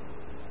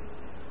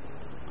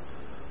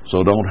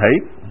 So don't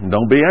hate, and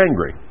don't be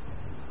angry,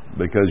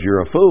 because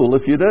you're a fool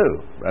if you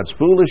do. That's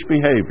foolish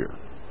behavior.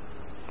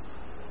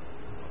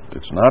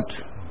 It's not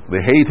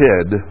the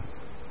hated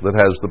that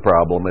has the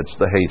problem, it's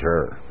the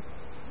hater.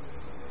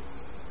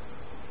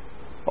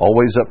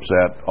 Always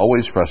upset,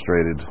 always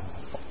frustrated.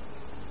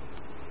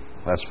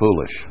 That's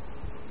foolish.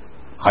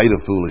 Height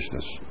of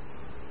foolishness.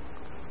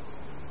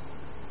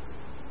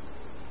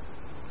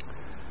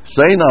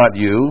 Say not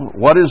you,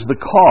 what is the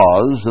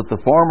cause that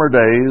the former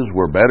days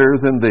were better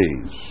than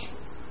these?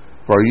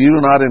 For you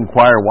do not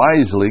inquire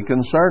wisely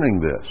concerning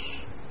this.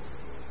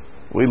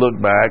 We look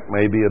back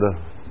maybe at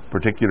a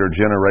particular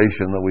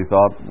generation that we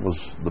thought was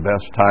the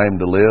best time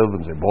to live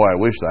and say, boy, I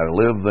wish I'd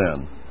lived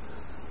then.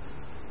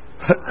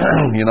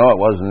 You know, it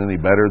wasn't any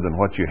better than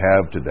what you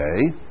have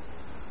today.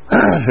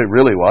 It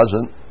really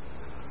wasn't.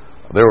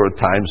 There were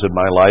times in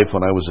my life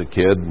when I was a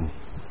kid,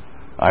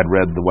 I'd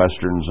read the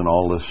Westerns and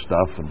all this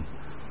stuff, and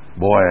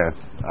boy,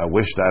 I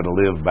wished I'd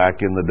lived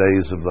back in the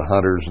days of the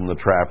hunters and the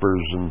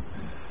trappers and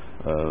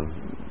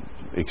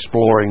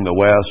exploring the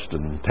West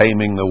and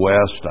taming the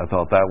West. I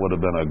thought that would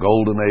have been a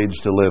golden age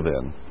to live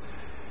in.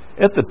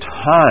 At the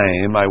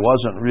time, I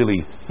wasn't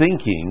really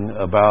thinking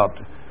about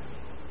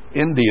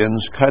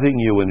Indians cutting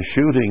you and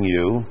shooting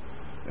you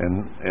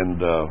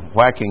and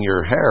whacking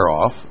your hair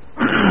off.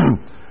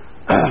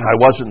 I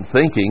wasn't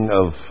thinking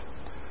of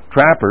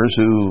trappers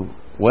who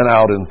went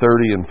out in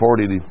 30 and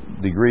 40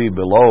 degree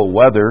below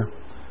weather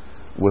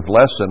with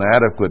less than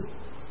adequate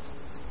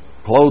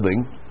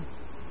clothing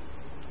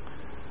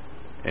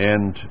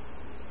and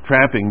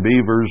trapping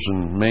beavers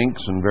and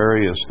minks and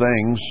various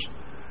things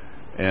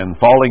and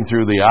falling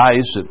through the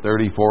ice at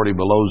 30, 40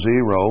 below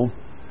zero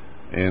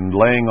and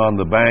laying on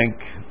the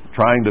bank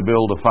trying to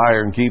build a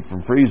fire and keep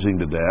from freezing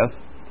to death.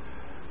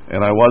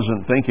 And I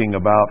wasn't thinking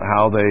about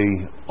how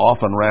they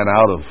often ran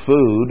out of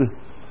food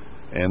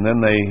and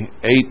then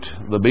they ate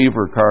the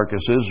beaver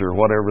carcasses or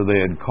whatever they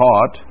had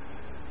caught,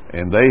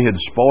 and they had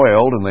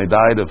spoiled and they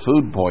died of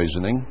food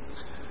poisoning,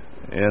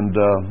 and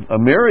a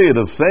myriad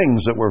of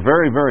things that were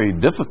very, very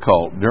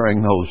difficult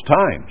during those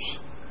times.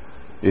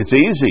 It's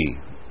easy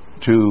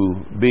to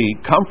be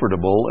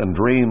comfortable and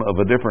dream of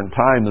a different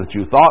time that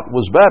you thought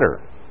was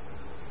better.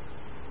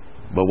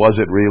 But was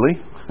it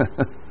really?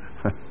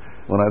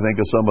 When I think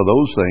of some of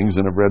those things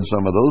and have read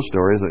some of those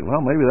stories, I think,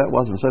 well, maybe that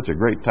wasn't such a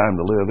great time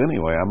to live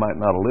anyway. I might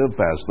not have lived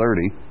past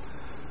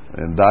 30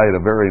 and died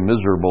a very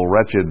miserable,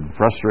 wretched,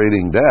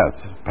 frustrating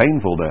death,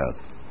 painful death.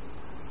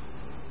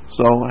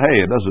 So,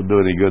 hey, it doesn't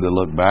do any good to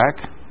look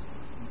back.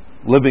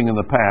 Living in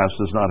the past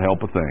does not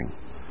help a thing.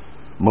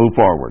 Move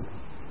forward.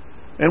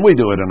 And we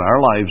do it in our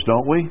lives,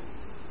 don't we?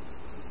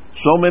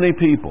 So many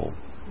people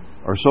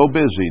are so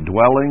busy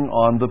dwelling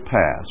on the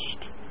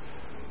past.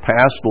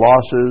 Past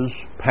losses,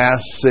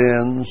 past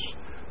sins,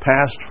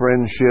 past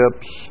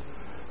friendships,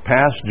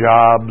 past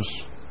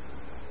jobs,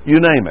 you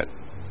name it.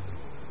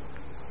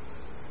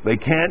 They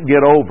can't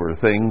get over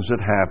things that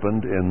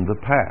happened in the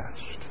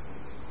past.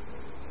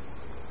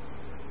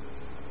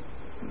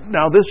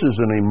 Now, this is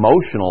an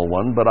emotional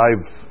one, but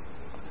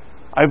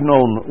I've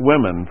known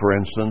women, for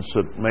instance,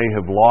 that may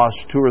have lost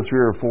 2 or 3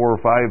 or 4 or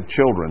 5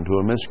 children to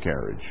a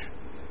miscarriage.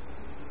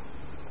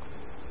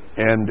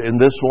 And in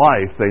this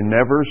life, they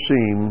never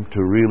seem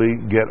to really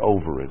get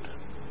over it.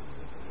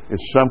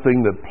 It's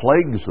something that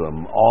plagues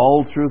them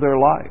all through their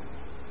life.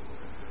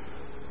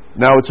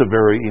 Now, it's a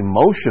very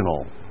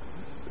emotional,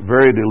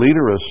 very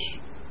deleterious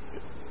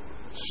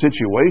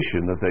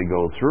situation that they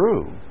go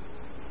through.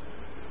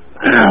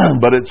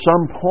 But at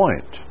some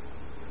point,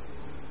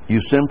 you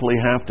simply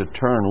have to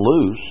turn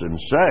loose and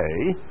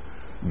say,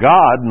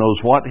 God knows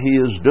what He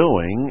is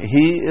doing.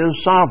 He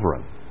is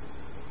sovereign.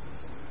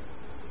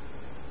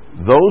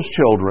 Those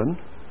children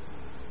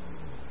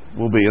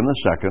will be in the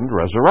second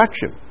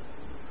resurrection.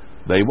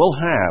 They will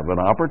have an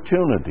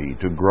opportunity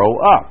to grow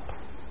up.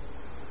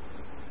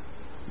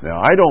 Now,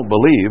 I don't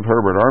believe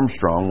Herbert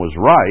Armstrong was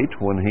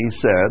right when he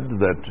said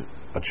that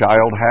a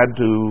child had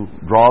to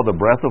draw the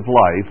breath of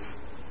life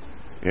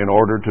in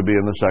order to be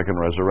in the second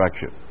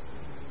resurrection.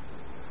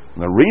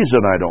 And the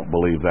reason I don't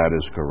believe that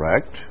is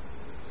correct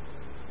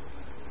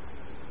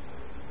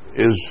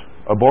is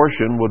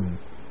abortion would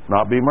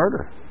not be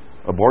murder.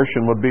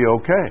 Abortion would be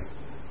okay.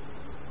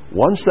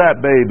 Once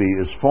that baby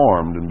is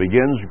formed and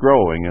begins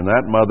growing in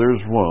that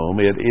mother's womb,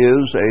 it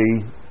is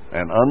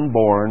an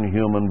unborn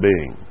human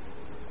being.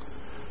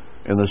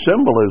 And the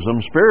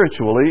symbolism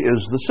spiritually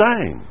is the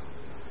same.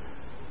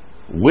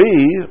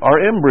 We are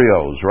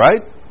embryos,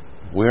 right?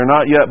 We are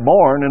not yet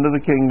born into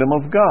the kingdom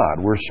of God.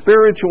 We're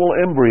spiritual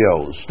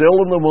embryos,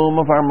 still in the womb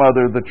of our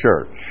mother, the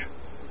church.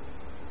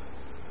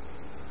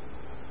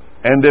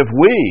 And if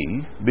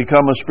we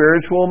become a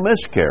spiritual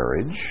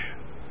miscarriage,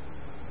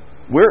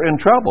 we're in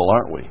trouble,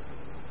 aren't we?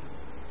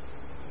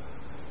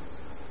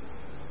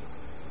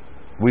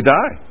 We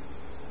die.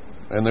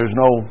 And there's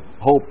no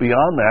hope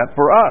beyond that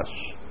for us.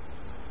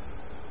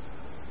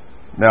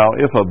 Now,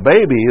 if a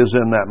baby is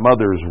in that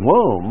mother's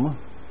womb,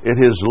 it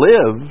has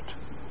lived,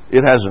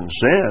 it hasn't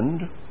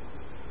sinned,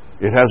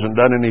 it hasn't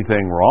done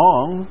anything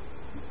wrong,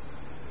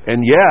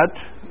 and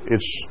yet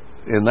it's,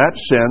 in that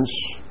sense,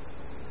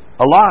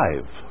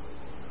 alive.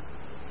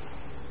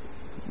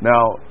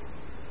 Now,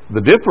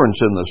 the difference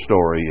in the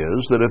story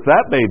is that if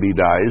that baby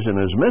dies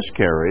and is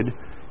miscarried,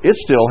 it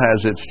still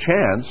has its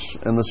chance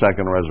in the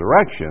second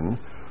resurrection,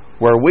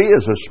 where we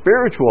as a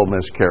spiritual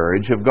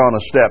miscarriage have gone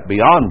a step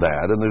beyond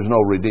that, and there's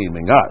no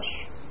redeeming us.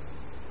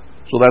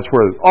 So that's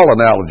where all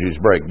analogies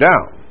break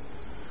down.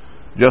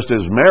 Just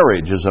as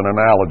marriage is an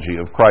analogy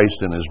of Christ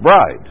and His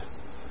bride.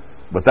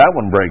 But that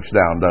one breaks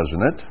down,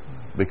 doesn't it?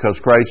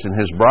 Because Christ and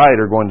His bride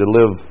are going to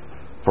live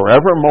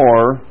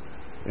forevermore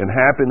in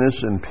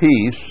happiness and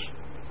peace,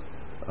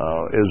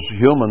 as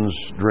humans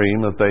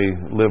dream that they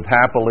lived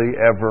happily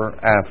ever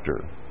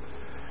after.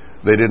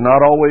 They did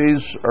not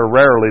always or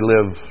rarely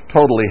live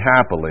totally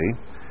happily,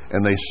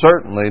 and they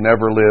certainly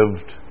never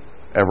lived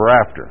ever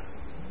after,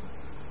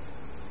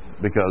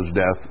 because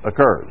death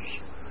occurs.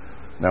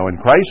 Now, in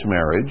Christ's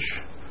marriage,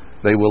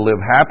 they will live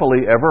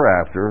happily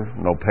ever after,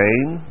 no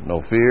pain,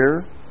 no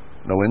fear,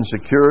 no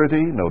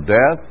insecurity, no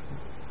death,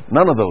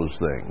 none of those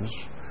things,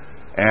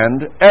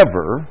 and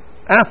ever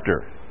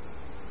after.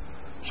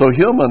 So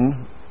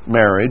human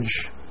marriage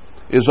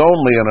is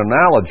only an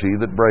analogy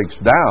that breaks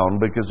down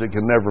because it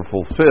can never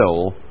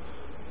fulfill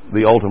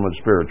the ultimate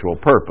spiritual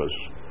purpose.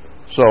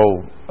 So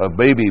a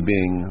baby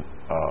being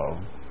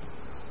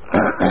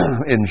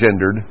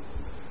engendered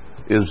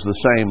is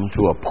the same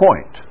to a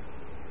point,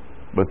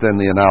 but then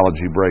the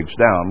analogy breaks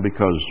down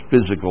because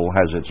physical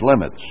has its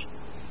limits.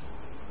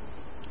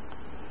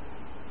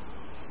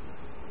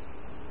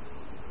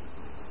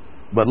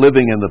 But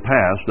living in the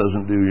past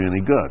doesn't do you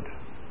any good.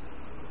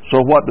 So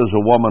what does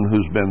a woman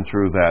who's been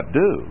through that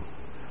do?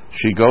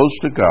 She goes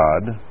to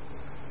God.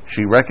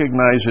 She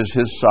recognizes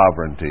His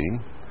sovereignty.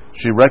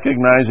 She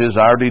recognizes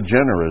our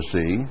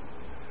degeneracy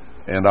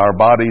and our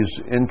body's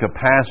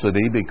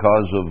incapacity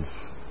because of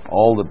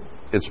all that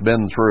it's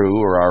been through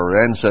or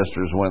our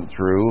ancestors went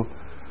through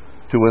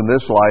to, in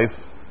this life,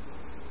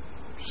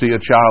 see a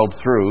child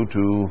through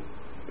to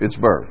its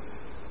birth.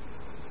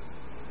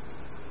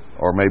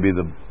 Or maybe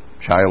the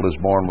child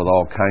is born with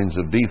all kinds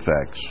of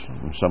defects.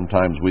 And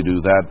sometimes we do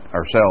that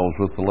ourselves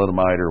with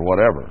thalidomide or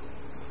whatever.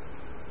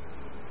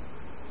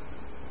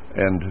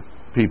 And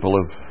people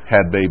have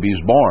had babies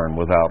born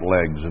without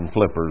legs and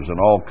flippers and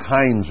all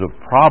kinds of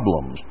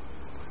problems.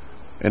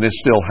 And it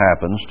still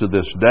happens to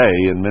this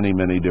day in many,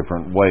 many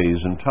different ways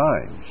and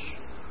times.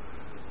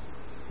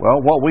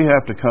 Well, what we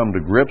have to come to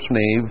grips with,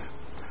 Eve,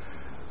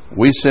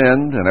 we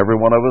sinned, and every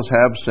one of us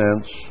have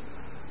since,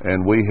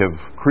 and we have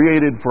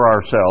created for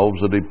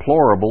ourselves a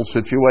deplorable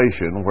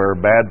situation where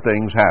bad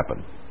things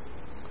happen.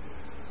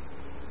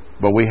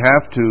 But we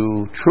have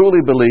to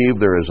truly believe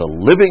there is a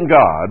living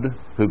God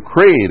who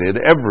created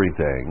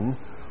everything,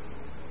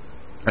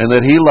 and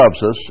that He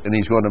loves us, and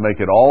He's going to make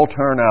it all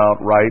turn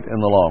out right in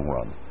the long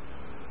run.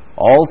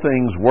 All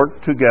things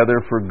work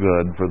together for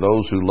good for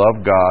those who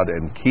love God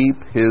and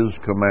keep His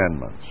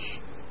commandments.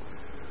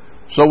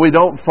 So we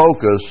don't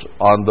focus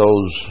on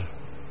those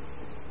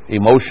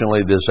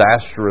emotionally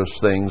disastrous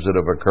things that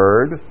have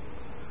occurred.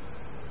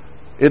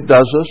 It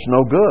does us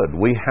no good.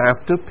 We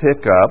have to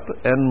pick up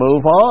and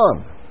move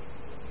on.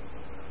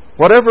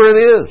 Whatever it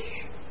is.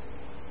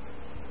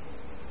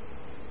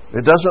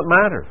 It doesn't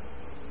matter.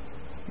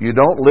 You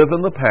don't live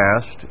in the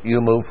past, you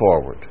move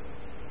forward.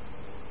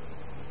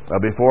 Now,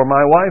 before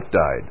my wife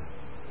died,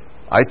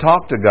 I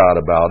talked to God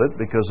about it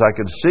because I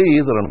could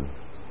see that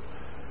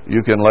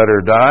you can let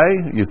her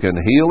die, you can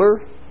heal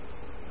her,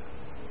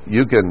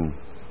 you can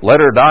let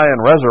her die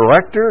and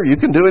resurrect her, you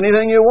can do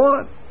anything you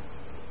want.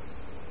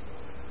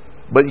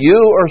 But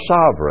you are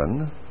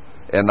sovereign,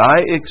 and I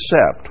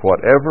accept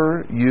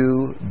whatever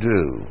you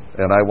do.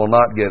 And I will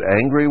not get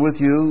angry with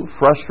you,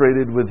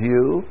 frustrated with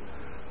you.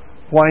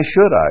 Why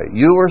should I?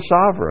 You are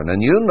sovereign,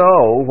 and you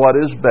know what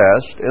is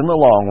best in the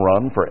long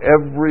run for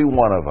every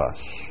one of us.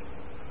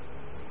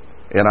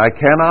 And I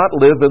cannot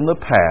live in the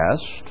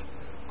past,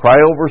 cry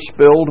over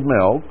spilled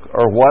milk,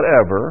 or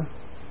whatever.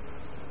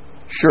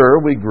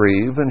 Sure, we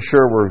grieve, and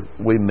sure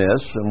we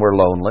miss, and we're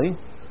lonely.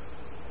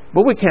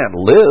 But we can't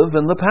live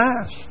in the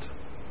past.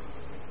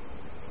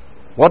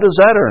 What does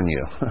that earn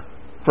you?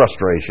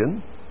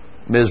 frustration,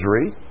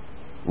 misery,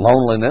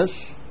 loneliness.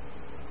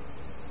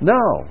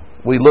 No,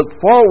 we look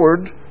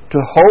forward to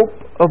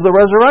hope of the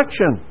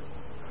resurrection.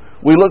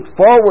 We look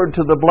forward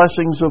to the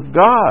blessings of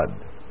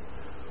God.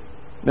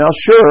 Now,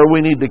 sure,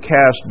 we need to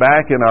cast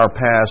back in our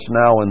past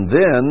now and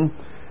then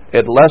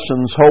at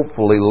lessons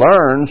hopefully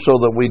learned so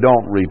that we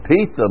don't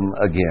repeat them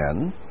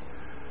again.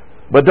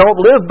 But don't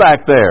live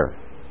back there.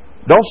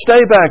 Don't stay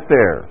back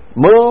there.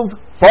 Move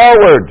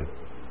forward.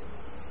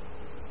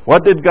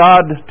 What did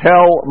God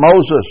tell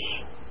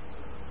Moses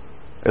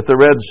at the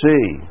Red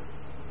Sea?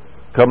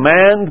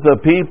 Command the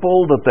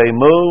people that they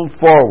move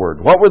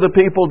forward. What were the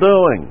people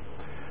doing?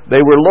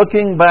 They were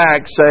looking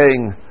back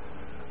saying,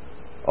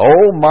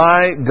 "Oh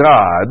my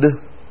God,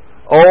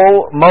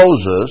 oh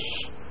Moses,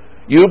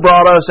 you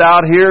brought us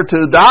out here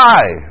to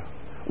die.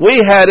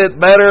 We had it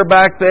better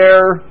back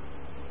there."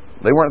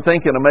 They weren't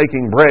thinking of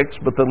making bricks,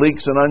 but the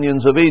leeks and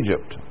onions of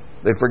Egypt.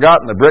 They'd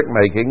forgotten the brick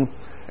making,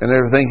 and they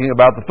were thinking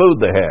about the food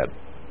they had.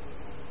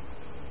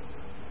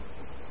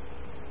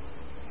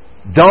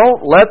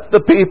 Don't let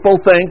the people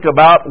think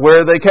about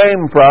where they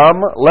came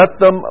from. Let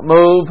them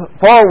move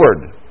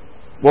forward.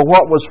 Well,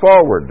 what was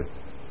forward?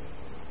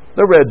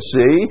 The Red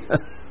Sea.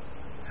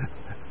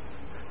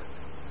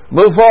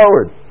 Move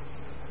forward.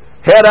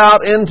 Head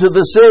out into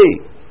the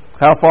sea.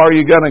 How far are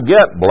you going to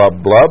get,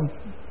 blub, blub?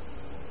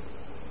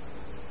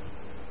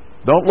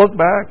 Don't look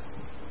back.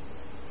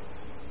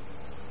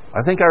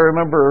 I think I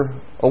remember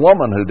a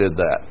woman who did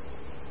that.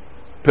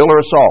 Pillar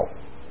of salt.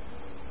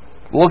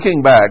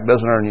 Looking back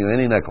doesn't earn you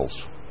any nickels.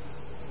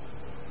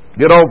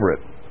 Get over it.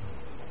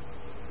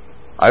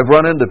 I've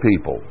run into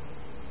people.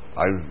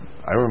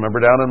 I remember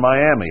down in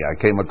Miami, I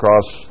came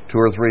across 2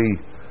 or 3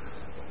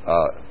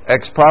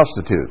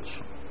 ex-prostitutes.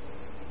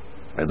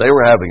 And they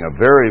were having a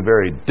very,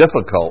 very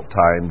difficult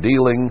time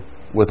dealing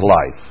with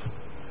life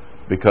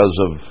because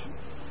of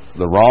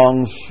the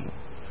wrongs,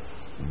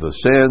 the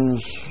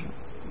sins,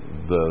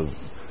 the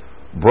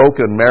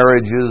broken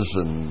marriages,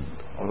 and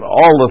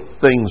all the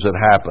things that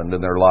happened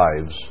in their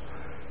lives.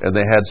 And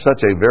they had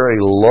such a very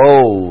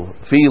low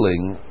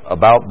feeling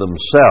about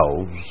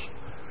themselves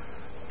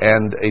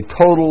and a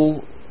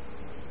total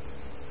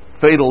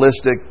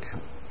fatalistic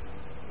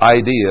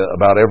idea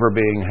about ever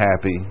being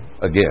happy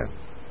again.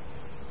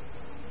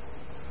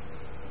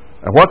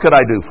 And what could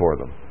I do for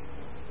them?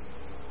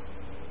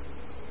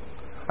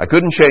 I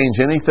couldn't change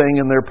anything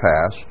in their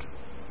past.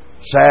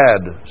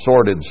 Sad,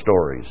 sordid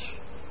stories.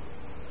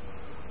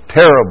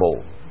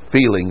 Terrible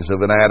feelings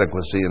of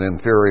inadequacy and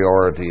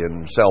inferiority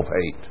and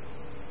self-hate.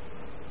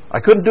 I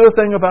couldn't do a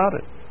thing about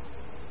it.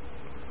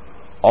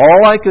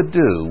 All I could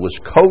do was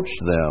coach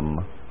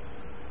them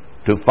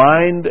to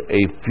find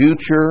a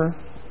future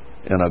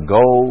and a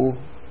goal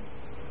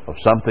of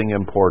something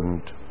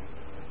important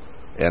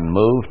and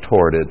move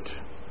toward it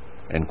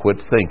and quit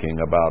thinking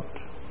about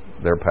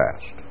their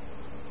past.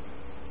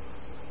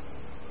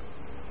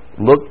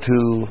 Look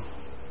to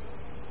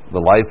the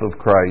life of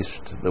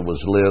Christ that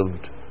was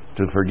lived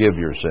to forgive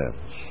your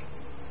sins.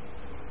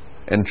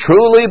 And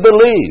truly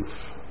believe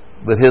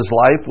that His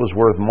life was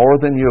worth more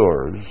than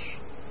yours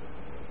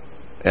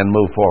and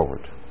move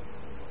forward.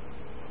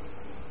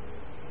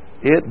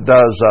 It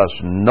does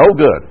us no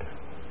good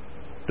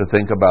to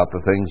think about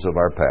the things of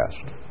our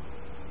past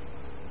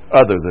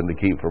other than to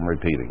keep from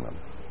repeating them.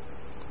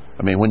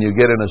 I mean, when you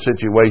get in a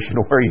situation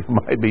where you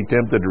might be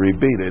tempted to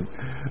repeat it,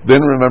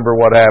 then remember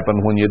what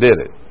happened when you did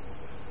it.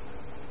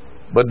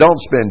 But don't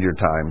spend your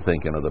time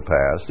thinking of the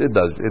past. It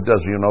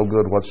does you no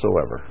good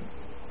whatsoever.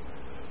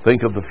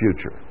 Think of the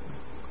future.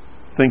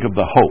 Think of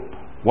the hope.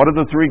 What are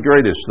the 3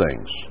 greatest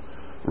things?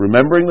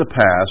 Remembering the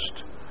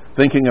past,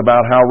 thinking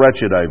about how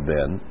wretched I've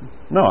been.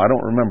 No, I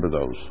don't remember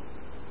those.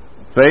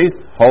 Faith,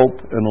 hope,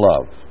 and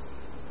love.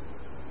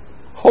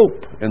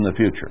 Hope in the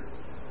future.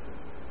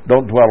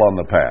 Don't dwell on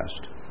the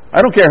past.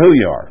 I don't care who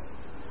you are.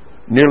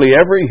 Nearly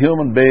every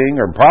human being,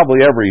 or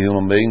probably every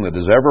human being that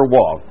has ever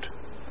walked,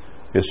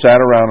 has sat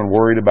around and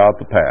worried about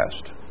the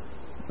past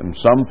in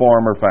some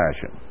form or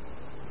fashion.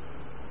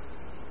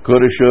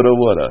 Coulda, shoulda,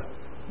 woulda.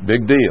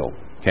 Big deal.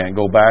 Can't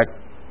go back,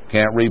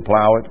 can't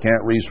replow it,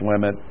 can't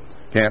re-swim it,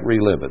 can't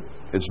relive it.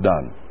 It's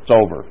done. It's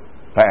over.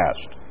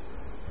 Past.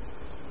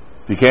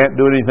 If you can't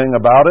do anything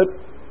about it,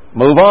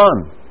 move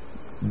on.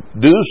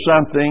 Do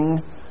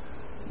something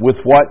with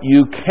what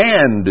you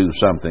can do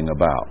something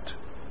about.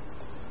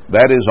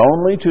 That is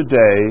only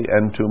today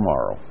and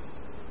tomorrow.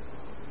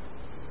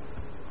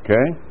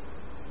 Okay?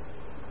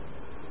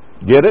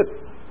 Get it?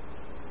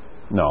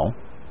 No.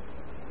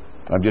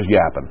 I'm just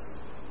yapping.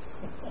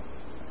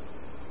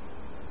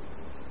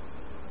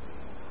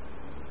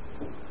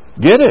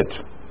 Get it.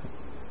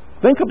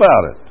 Think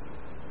about it.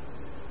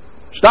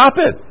 Stop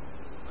it.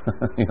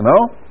 You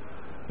know?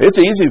 It's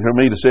easy for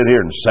me to sit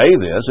here and say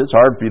this. It's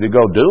hard for you to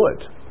go do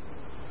it.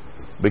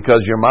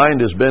 Because your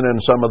mind has been in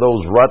some of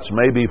those ruts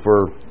maybe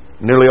for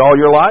nearly all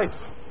your life.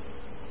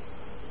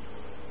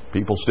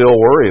 People still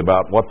worry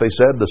about what they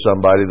said to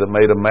somebody that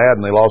made them mad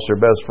and they lost their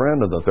best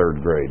friend in the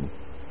 3rd grade.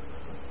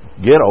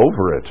 Get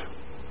over it.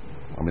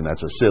 I mean,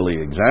 that's a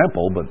silly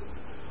example, but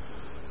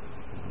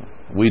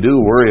We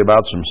do worry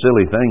about some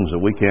silly things that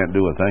we can't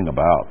do a thing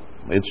about.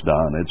 It's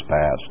done. It's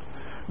past.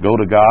 Go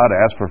to God,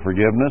 ask for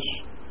forgiveness.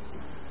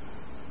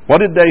 What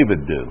did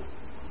David do?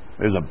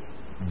 There's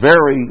a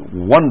very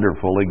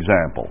wonderful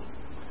example.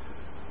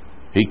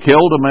 He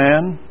killed a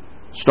man,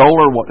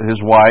 stole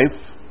his wife,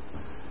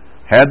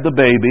 had the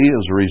baby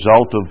as a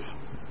result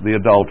of the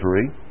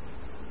adultery,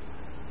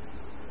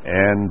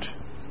 and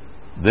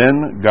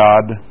then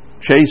God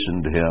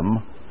chastened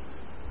him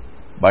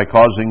by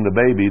causing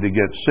the baby to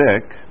get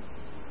sick,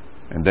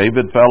 and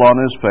David fell on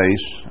his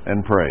face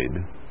and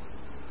prayed.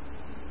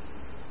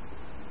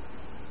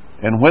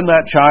 And when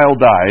that child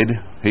died,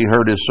 he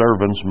heard his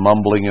servants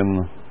mumbling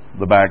in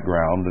the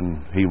background,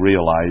 and he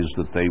realized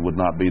that they would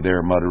not be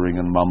there muttering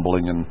and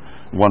mumbling and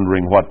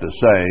wondering what to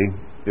say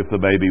if the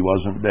baby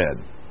wasn't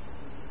dead.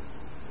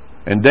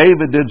 And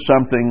David did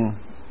something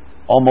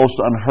almost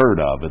unheard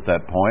of at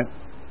that point,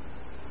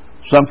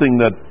 something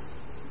that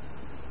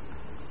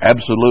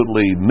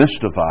absolutely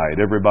mystified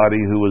everybody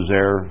who was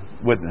there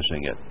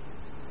witnessing it.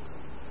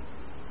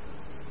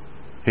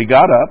 He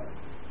got up,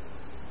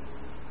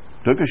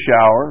 took a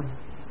shower,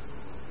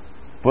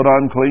 put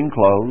on clean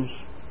clothes,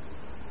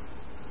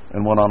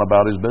 and went on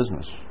about his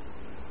business.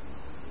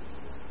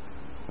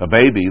 A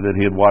baby that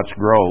he had watched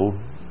grow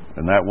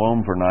in that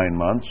womb for 9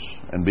 months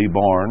and be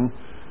born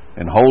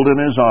and hold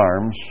in his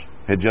arms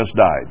had just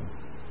died.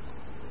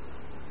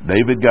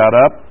 David got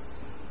up,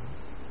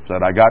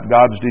 said, I got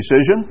God's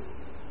decision.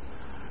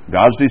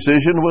 God's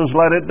decision was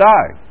let it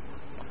die.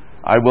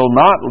 I will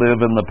not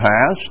live in the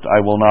past.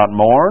 I will not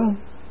mourn.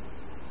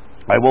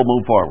 I will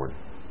move forward.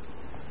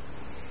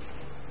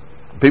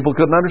 People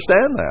couldn't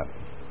understand that.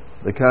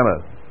 They kind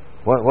of,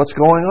 what's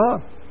going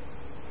on?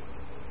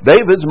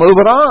 David's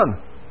moving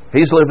on.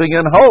 He's living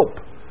in hope.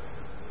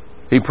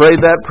 He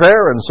prayed that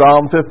prayer in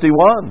Psalm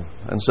 51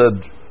 and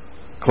said,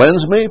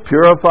 cleanse me,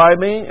 purify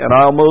me, and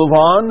I'll move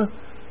on,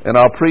 and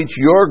I'll preach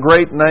your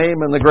great name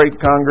in the great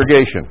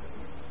congregation.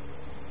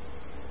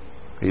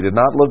 He did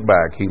not look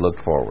back, he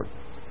looked forward.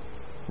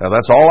 Now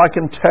that's all I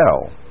can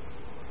tell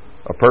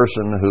a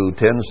person who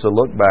tends to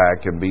look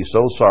back and be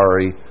so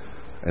sorry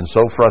and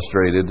so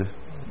frustrated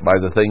by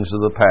the things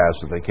of the past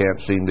that they can't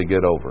seem to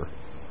get over.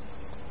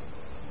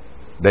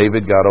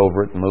 David got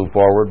over it and moved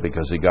forward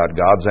because he got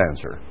God's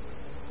answer.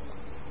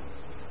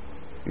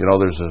 You know,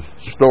 there's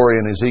a story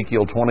in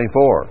Ezekiel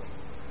 24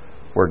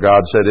 where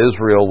God said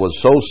Israel was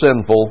so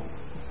sinful.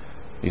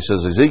 He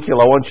says,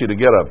 Ezekiel, I want you to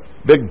get a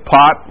big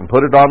pot and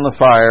put it on the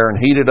fire and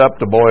heat it up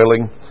to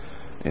boiling.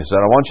 He said,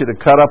 I want you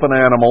to cut up an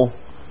animal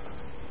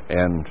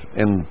and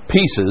in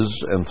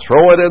pieces and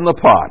throw it in the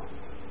pot.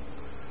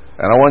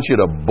 And I want you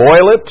to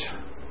boil it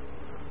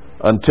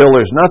until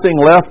there's nothing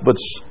left but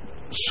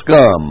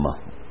scum.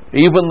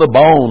 Even the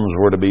bones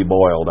were to be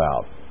boiled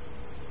out.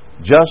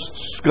 Just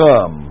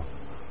scum,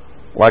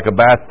 like a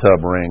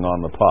bathtub ring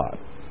on the pot.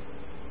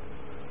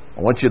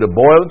 I want you to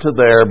boil it to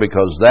there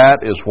because that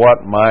is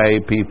what my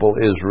people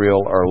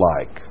Israel are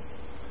like.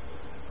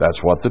 That's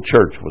what the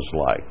church was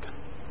like.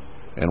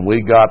 And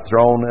we got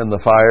thrown in the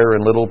fire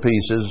in little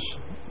pieces,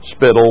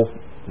 spittle,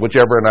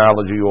 whichever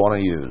analogy you want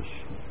to use.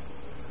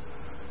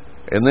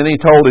 And then he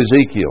told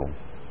Ezekiel,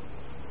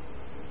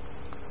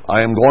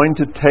 I am going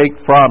to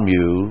take from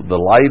you the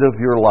light of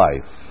your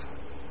life,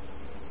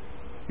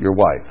 your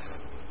wife.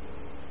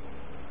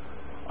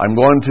 I'm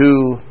going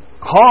to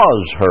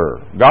cause her.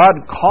 God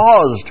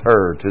caused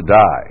her to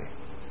die.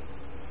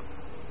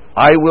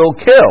 I will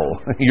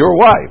kill your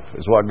wife,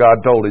 is what God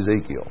told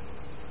Ezekiel.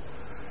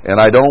 And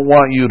I don't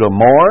want you to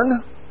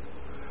mourn.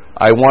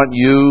 I want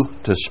you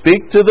to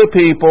speak to the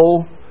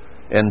people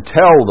and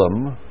tell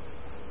them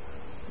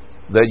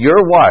that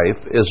your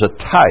wife is a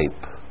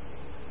type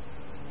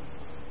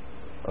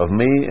of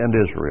me and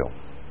Israel.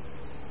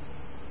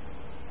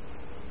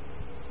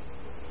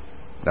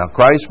 Now,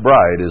 Christ's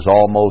bride is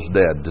almost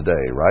dead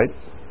today, right?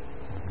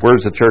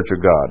 Where's the church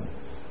of God?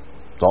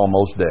 It's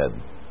almost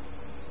dead.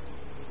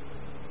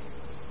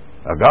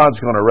 Now, God's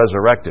going to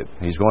resurrect it.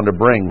 He's going to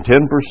bring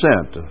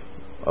 10%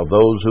 of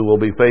those who will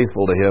be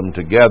faithful to Him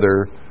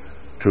together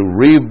to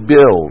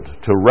rebuild,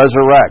 to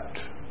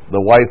resurrect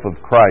the wife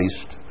of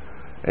Christ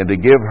and to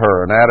give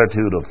her an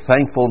attitude of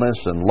thankfulness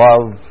and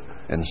love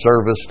and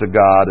service to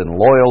God and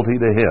loyalty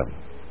to Him.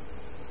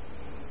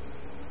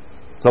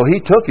 So He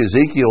took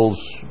Ezekiel's,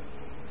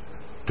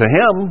 to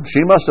him,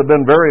 she must have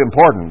been very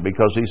important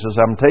because He says,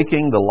 I'm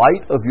taking the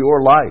light of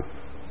your life.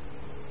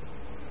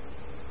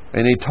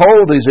 And He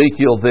told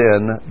Ezekiel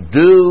then,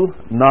 do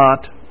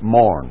not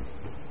mourn.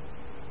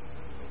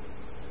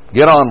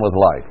 Get on with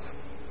life.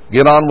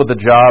 Get on with the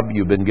job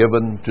you've been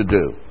given to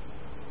do.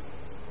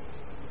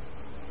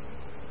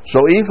 So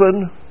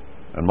even,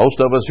 and most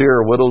of us here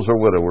are widows or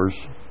widowers,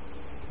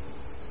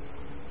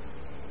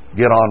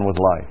 get on with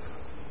life.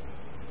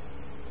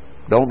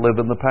 Don't live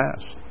in the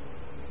past.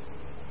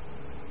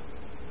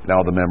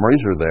 Now the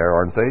memories are there,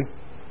 aren't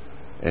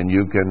they? And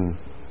you can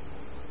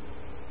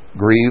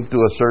grieve to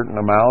a certain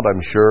amount,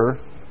 I'm sure.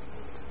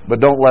 But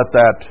don't let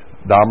that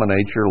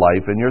dominate your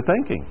life and your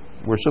thinking.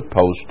 We're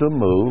supposed to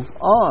move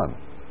on.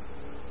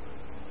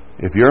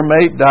 If your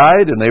mate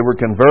died and they were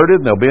converted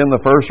and they'll be in the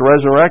first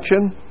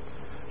resurrection,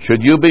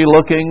 should you be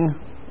looking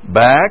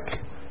back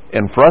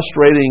and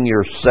frustrating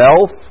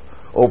yourself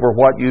over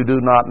what you do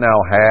not now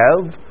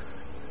have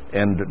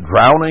and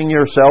drowning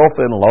yourself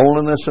in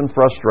loneliness and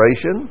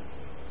frustration?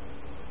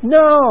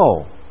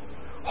 No.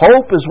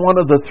 Hope is one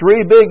of the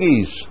three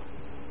biggies.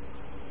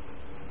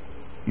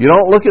 You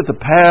don't look at the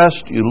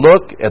past, you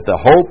look at the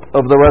hope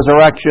of the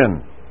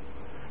resurrection.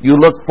 You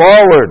look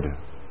forward.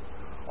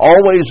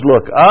 Always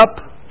look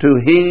up to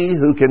He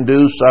who can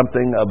do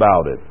something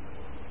about it.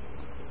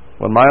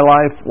 When my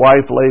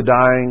wife lay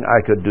dying,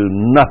 I could do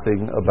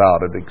nothing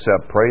about it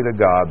except pray to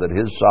God that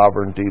His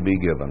sovereignty be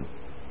given.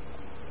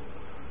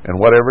 And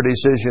whatever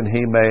decision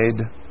He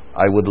made,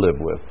 I would live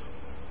with.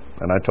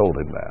 And I told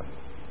Him that.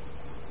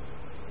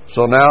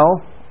 So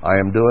now, I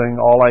am doing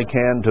all I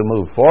can to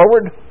move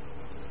forward,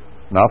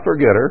 not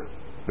forget her,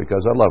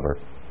 because I love her.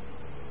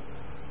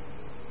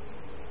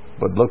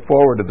 But look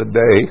forward to the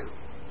day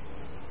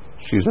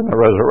she's in the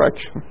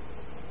resurrection.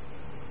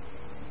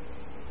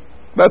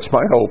 That's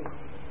my hope.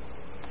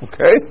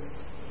 Okay?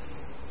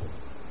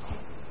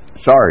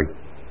 Sorry.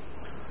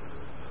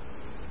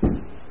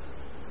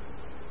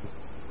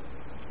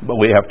 But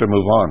we have to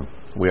move on.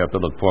 We have to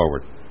look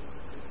forward.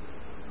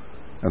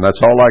 And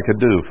that's all I could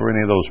do for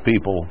any of those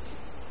people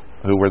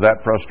who were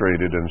that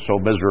frustrated and so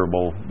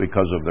miserable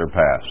because of their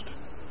past.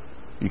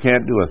 You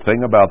can't do a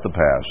thing about the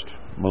past.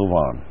 Move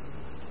on.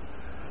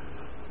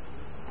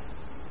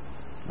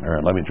 All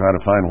right, let me try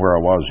to find where I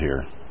was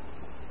here.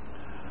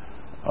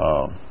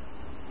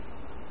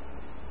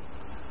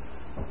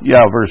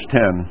 Verse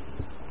 10.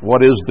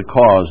 What is the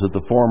cause that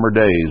the former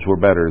days were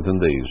better than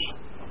these?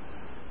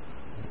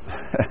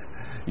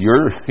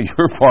 Your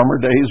former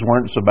days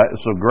weren't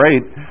so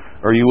great,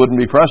 or you wouldn't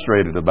be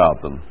frustrated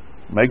about them.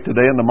 Make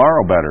today and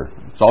tomorrow better.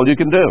 That's all you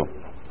can do.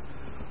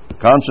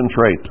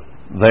 Concentrate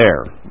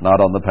there, not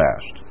on the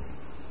past.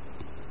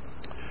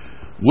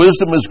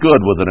 Wisdom is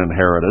good with an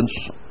inheritance,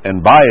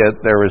 and by it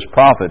there is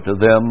profit to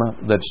them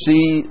that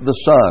see the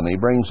sun. He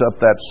brings up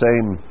that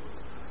same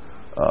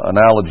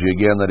analogy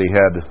again that he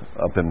had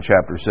up in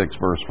chapter 6,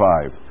 verse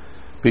 5.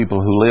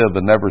 People who live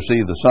and never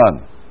see the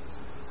sun.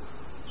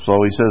 So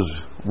he says,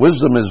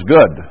 wisdom is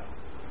good.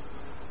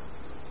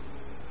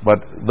 But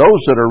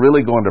those that are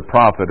really going to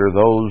profit are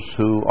those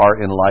who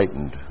are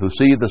enlightened, who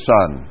see the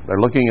sun.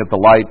 They're looking at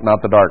the light, not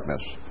the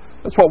darkness.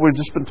 That's what we've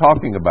just been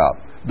talking about.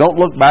 Don't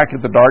look back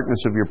at the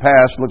darkness of your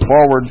past. Look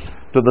forward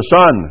to the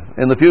sun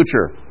in the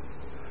future.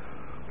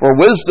 For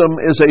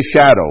wisdom is a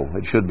shadow,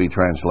 it should be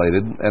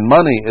translated, and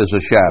money is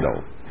a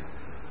shadow.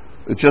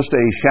 It's just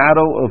a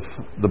shadow of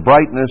the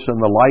brightness and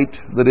the light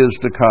that is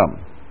to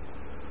come.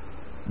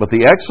 But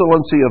the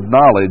excellency of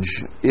knowledge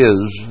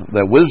is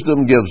that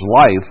wisdom gives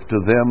life to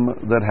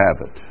them that have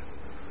it.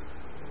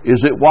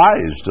 Is it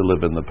wise to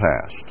live in the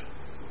past?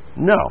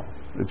 No,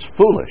 it's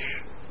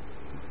foolish.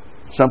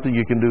 Something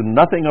you can do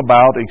nothing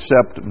about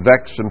except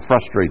vex and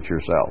frustrate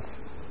yourself.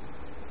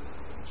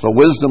 So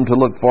wisdom to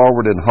look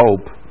forward in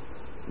hope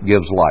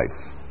gives life.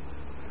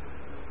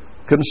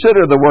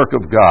 Consider the work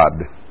of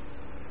God,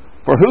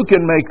 for who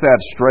can make that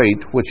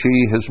straight which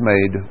He has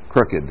made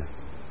crooked?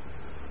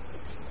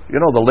 You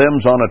know, the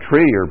limbs on a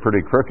tree are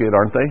pretty crooked,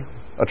 aren't they?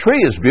 A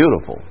tree is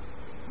beautiful,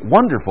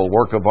 wonderful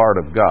work of art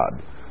of God.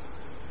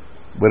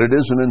 But it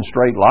isn't in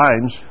straight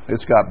lines.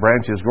 It's got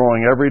branches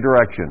growing every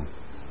direction.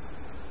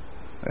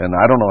 And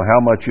I don't know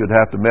how much you'd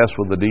have to mess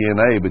with the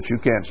DNA, but you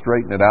can't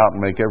straighten it out and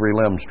make every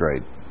limb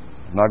straight.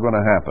 It's not going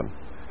to happen.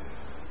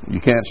 You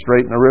can't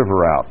straighten a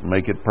river out and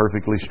make it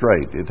perfectly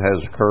straight. It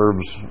has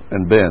curves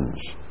and bends.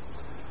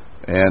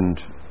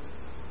 And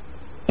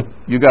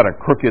you got a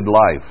crooked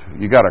life.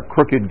 You got a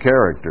crooked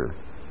character.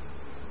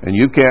 And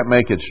you can't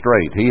make it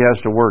straight. He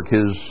has to work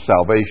His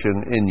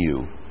salvation in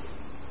you.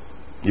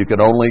 You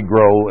can only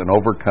grow and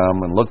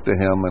overcome and look to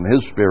Him and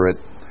His Spirit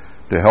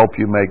to help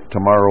you make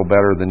tomorrow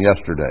better than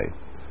yesterday.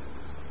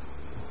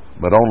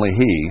 But only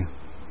He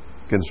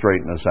can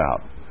straighten us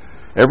out.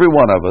 Every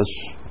one of us,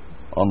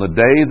 on the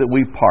day that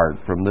we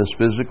part from this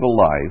physical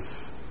life,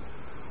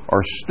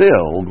 are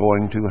still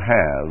going to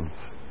have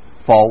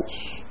faults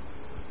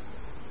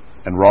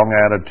and wrong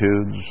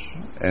attitudes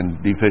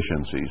and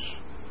deficiencies.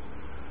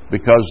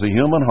 Because the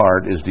human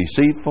heart is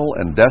deceitful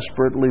and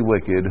desperately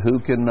wicked, who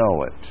can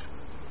know it?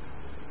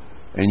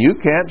 And you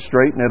can't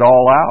straighten it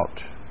all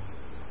out.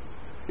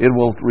 It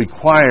will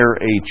require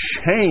a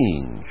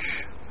change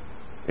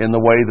in the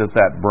way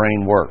that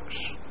brain works.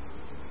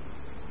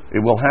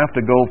 It will have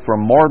to go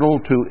from mortal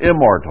to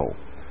immortal.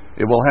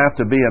 It will have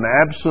to be an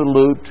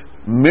absolute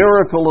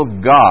miracle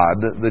of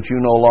God that you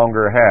no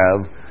longer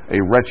have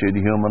a wretched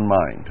human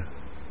mind.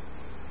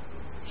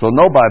 So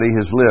nobody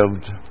has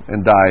lived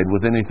and died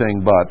with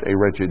anything but a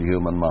wretched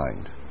human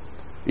mind.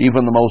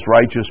 Even the most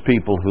righteous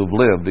people who've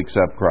lived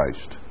except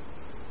Christ.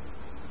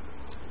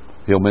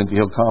 He'll mention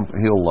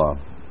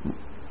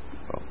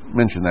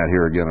that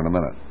here again in a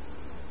minute.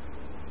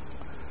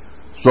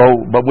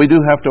 But we do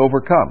have to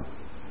overcome.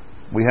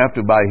 We have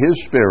to, by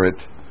His Spirit,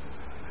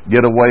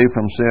 get away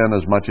from sin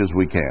as much as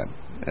we can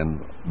and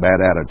bad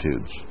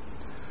attitudes.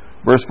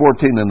 Verse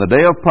 14, in the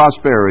day of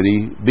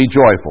prosperity, be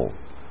joyful.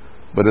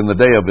 But in the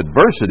day of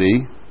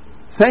adversity,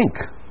 think,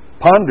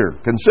 ponder,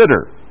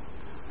 consider.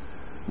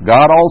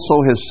 God also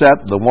has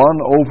set the one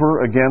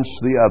over against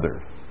the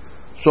other.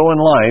 So in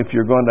life,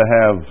 you're going to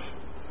have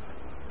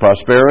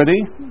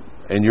prosperity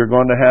and you're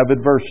going to have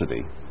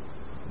adversity.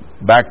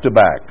 Back to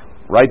back,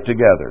 right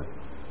together.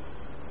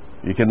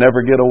 You can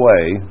never get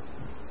away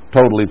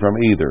totally from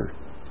either.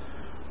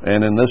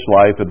 And in this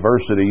life,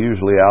 adversity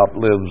usually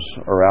outlives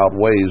or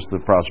outweighs the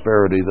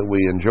prosperity that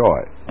we enjoy.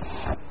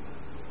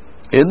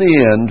 In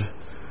the end,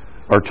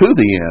 or to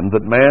the end,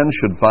 that man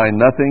should find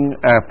nothing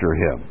after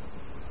him.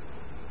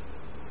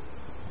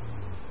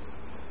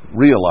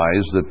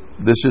 Realize that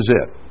this is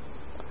it.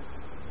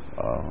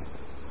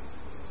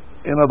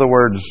 In other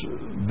words,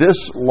 this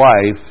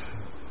life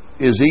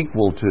is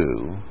equal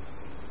to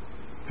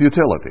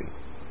futility.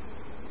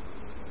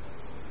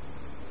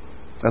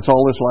 That's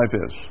all this life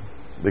is.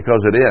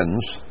 Because it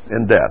ends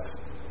in death.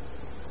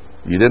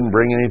 You didn't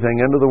bring anything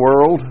into the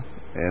world,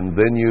 and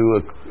then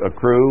you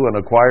accrue and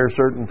acquire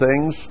certain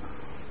things,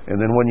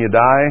 and then when you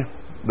die,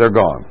 they're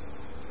gone.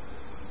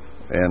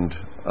 And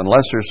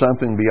unless there's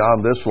something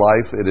beyond this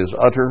life, it is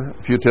utter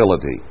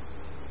futility.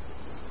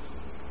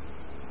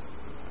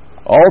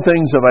 All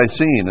things have I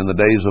seen in the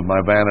days of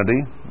my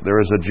vanity. There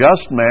is a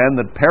just man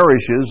that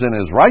perishes in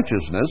his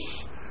righteousness,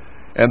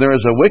 and there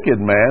is a wicked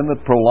man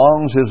that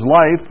prolongs his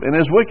life in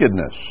his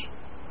wickedness.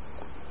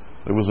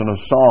 There was in a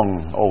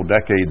song,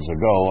 decades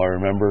ago, I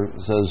remember,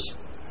 it says,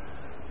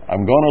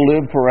 I'm going to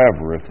live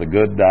forever if the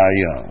good die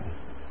young.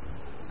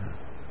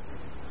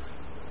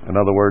 In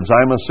other words,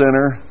 I'm a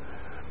sinner,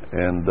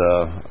 and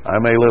I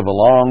may live a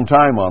long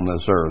time on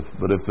this earth,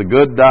 but if the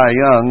good die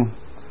young,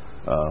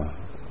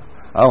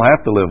 I'll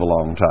have to live a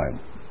long time.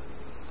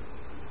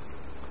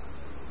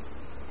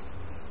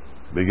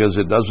 Because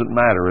it doesn't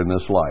matter in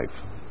this life.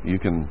 You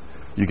can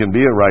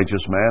be a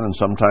righteous man, and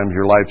sometimes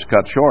your life's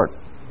cut short.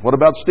 What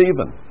about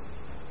Stephen?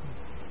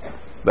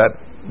 That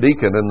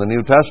deacon in the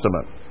New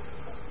Testament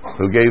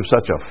who gave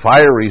such a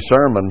fiery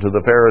sermon to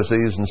the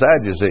Pharisees and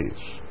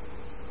Sadducees.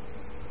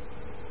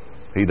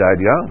 He died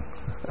young.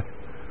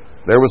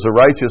 There was a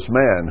righteous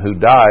man who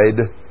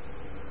died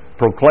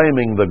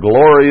proclaiming the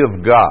glory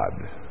of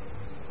God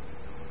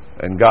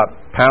and got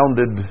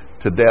pounded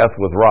to death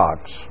with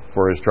rocks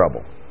for his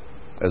trouble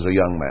as a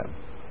young man.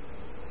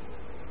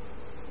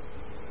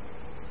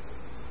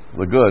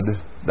 The good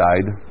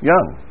died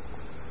young.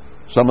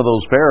 Some of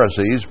those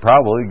Pharisees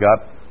probably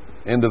got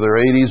into their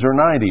 80s or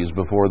 90s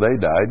before they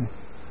died,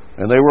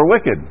 and they were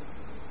wicked.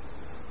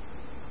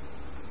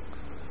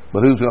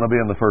 But who's going to be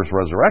in the first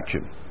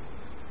resurrection?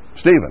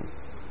 Stephen.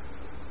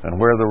 And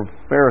where are the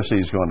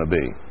Pharisees going to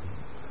be?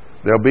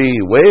 They'll be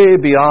way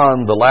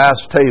beyond the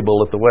last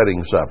table at the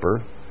wedding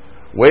supper,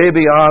 way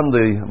beyond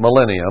the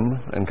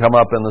millennium, and come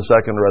up in the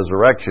second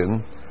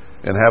resurrection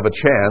and have a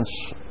chance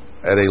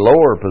at a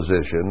lower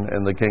position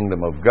in the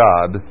kingdom of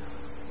God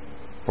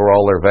for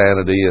all their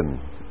vanity and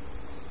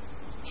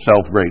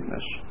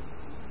self-greatness.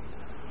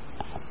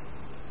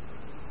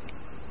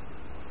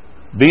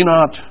 Be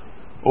not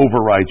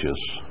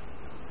over-righteous,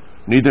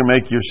 neither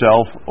make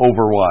yourself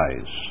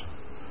over-wise.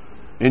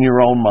 In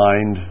your own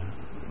mind,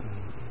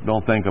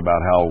 don't think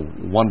about how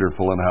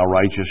wonderful and how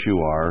righteous you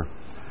are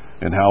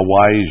and how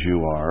wise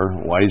you are,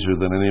 wiser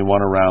than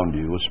anyone around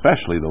you,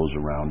 especially those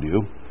around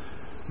you,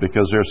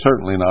 because they're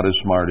certainly not as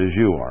smart as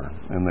you are,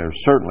 and they're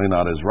certainly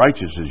not as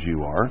righteous as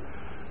you are,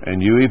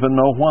 and you even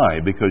know why,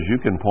 because you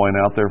can point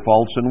out their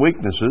faults and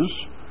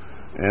weaknesses,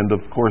 and of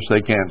course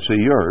they can't see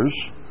yours,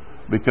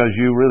 because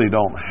you really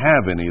don't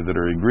have any that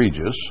are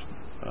egregious.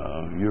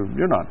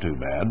 You're not too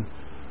bad,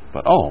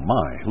 but oh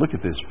my, look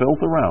at this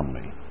filth around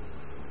me.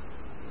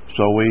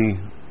 So we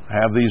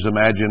have these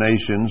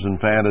imaginations and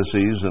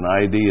fantasies and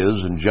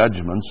ideas and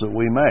judgments that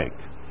we make.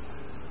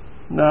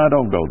 No,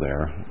 don't go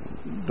there.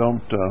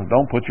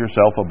 Don't put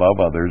yourself above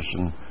others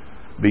and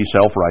be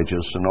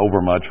self-righteous and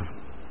overmuch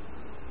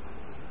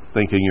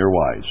thinking you're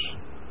wise.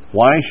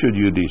 Why should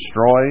you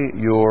destroy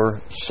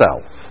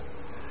yourself?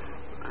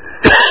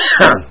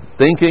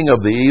 Thinking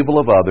of the evil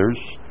of others,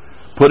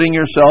 putting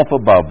yourself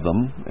above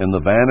them, and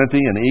the vanity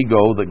and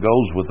ego that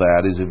goes with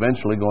that is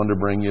eventually going to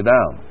bring you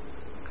down.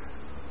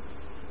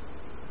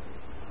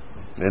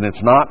 And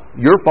it's not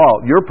your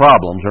fault. Your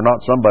problems are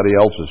not somebody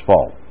else's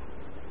fault.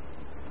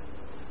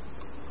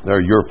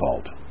 They're your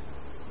fault,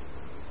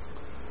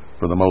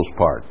 for the most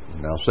part.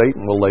 Now,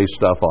 Satan will lay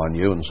stuff on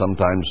you, and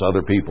sometimes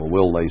other people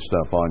will lay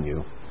stuff on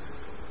you.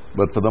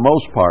 But for the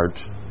most part,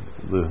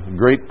 the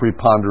great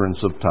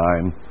preponderance of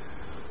time,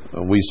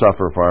 we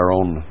suffer for our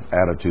own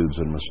attitudes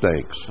and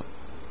mistakes.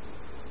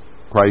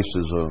 Christ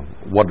is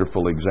a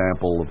wonderful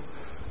example of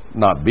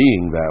not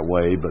being that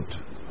way,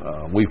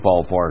 but we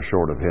fall far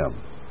short of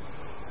Him.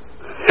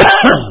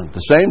 At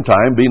the same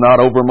time, be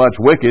not overmuch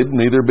wicked,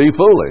 neither be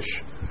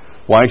foolish.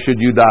 Why should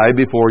you die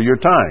before your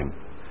time?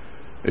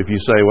 If you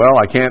say, well,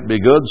 I can't be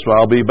good, so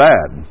I'll be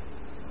bad.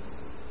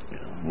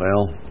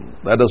 Well,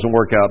 that doesn't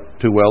work out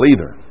too well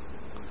either.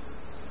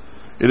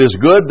 It is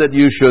good that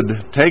you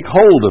should take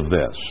hold of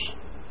this.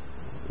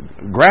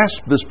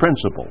 grasp this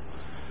principle.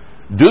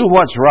 Do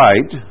what's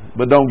right,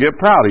 but don't get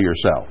proud of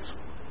yourself.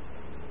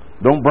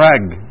 Don't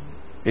brag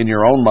in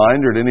your own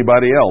mind or to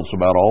anybody else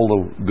about all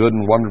the good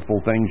and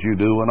wonderful things you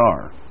do and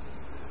are.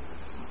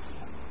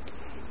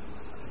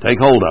 Take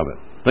hold of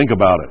it. Think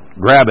about it.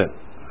 Grab it.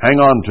 Hang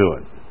on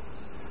to it.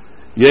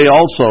 Yea,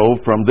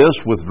 also from this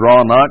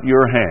withdraw not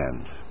your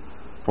hand,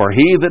 for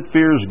he that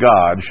fears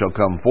God shall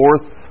come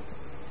forth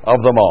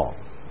of them all.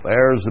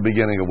 There's the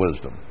beginning of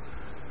wisdom.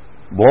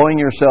 Blowing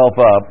yourself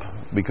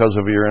up because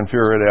of your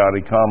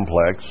inferiority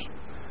complex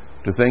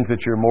to think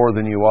that you're more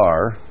than you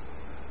are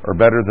or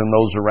better than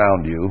those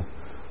around you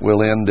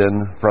will end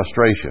in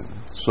frustration.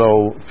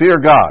 So fear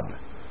God.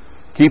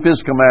 Keep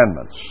His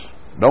commandments.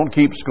 Don't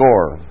keep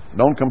score.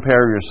 Don't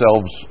compare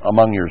yourselves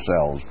among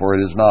yourselves, for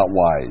it is not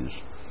wise.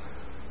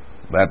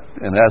 That,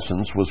 in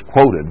essence, was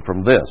quoted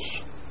from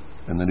this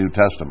in the New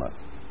Testament.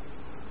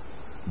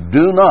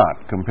 Do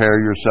not compare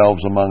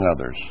yourselves among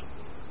others.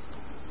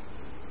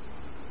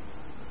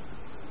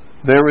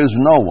 There is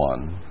no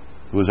one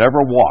who has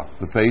ever walked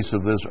the face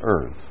of this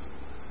earth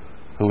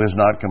who has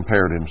not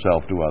compared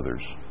himself to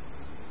others.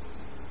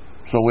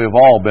 So we've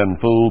all been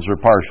fools or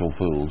partial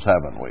fools,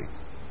 haven't we?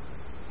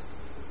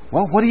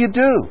 Well, what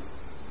do?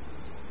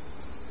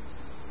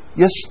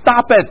 You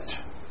stop it.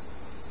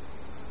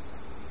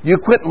 You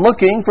quit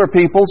looking for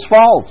people's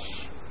faults.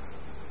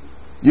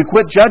 You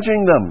quit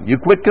judging them. You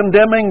quit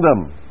condemning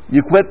them.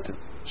 You quit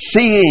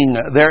seeing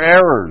their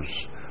errors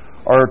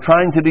or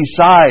trying to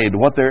decide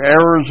what their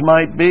errors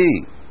might be.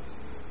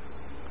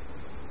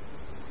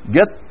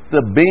 Get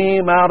the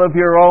beam out of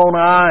your own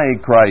eye,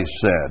 Christ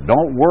said.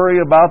 Don't worry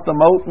about the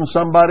mote in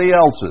somebody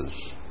else's.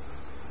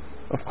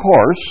 Of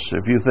course,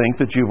 if you think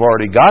that you've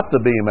already got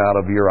the beam out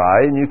of your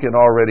eye and you can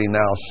already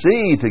now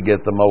see to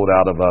get the mote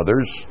out of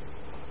others,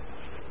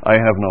 I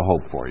have no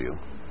hope for you.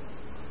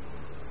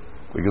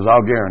 Because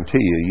I'll guarantee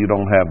you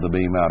don't have the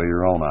beam out of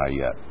your own eye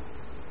yet.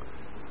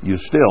 You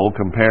still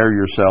compare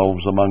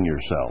yourselves among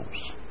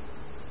yourselves.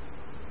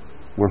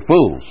 We're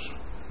fools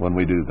when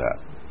we do that.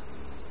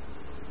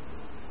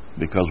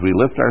 Because we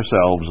lift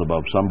ourselves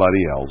above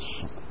somebody else,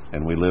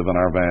 and we live in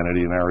our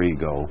vanity and our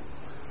ego,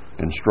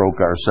 and stroke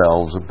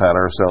ourselves and pat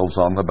ourselves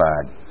on the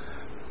back,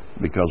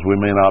 because we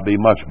may not be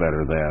much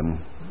better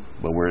than,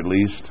 but we're at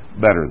least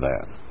better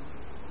than.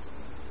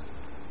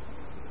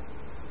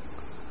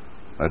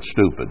 That's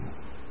stupid.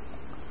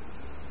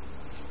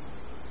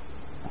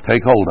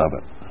 Take hold of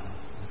it.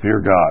 Fear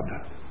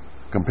God.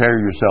 Compare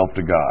yourself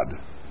to God.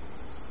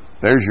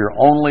 There's your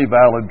only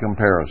valid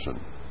comparison.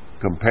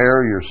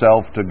 Compare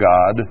yourself to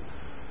God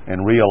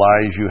and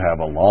realize you have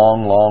a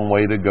long, long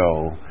way to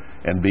go,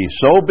 and be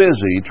so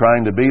busy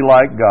trying to be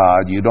like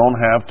God you don't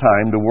have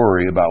time to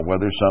worry about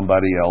whether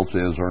somebody else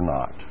is or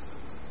not.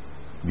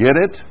 Get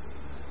it?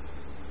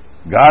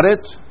 Got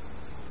it?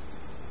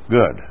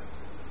 Good.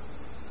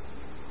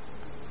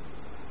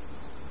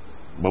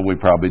 But we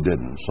probably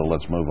didn't, so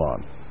let's move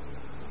on.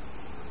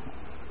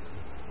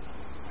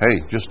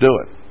 Hey, just do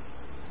it.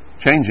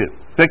 Change it.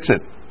 Fix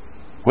it.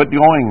 Quit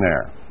going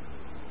there.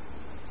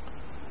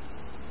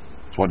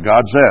 It's what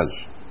God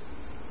says.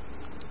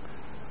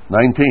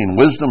 19.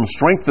 Wisdom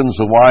strengthens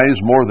the wise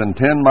more than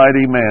 10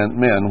 mighty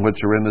men which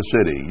are in the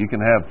city. You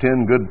can have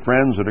 10 good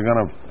friends that are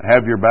going to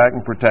have your back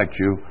and protect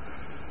you,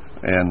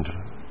 and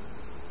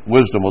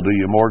wisdom will do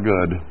you more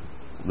good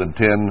than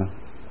 10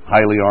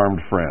 highly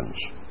armed friends.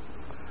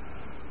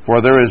 For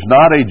there is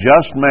not a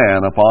just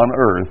man upon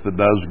earth that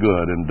does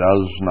good and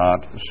does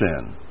not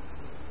sin.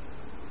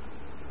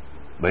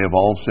 They have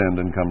all sinned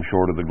and come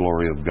short of the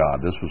glory of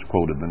God. This was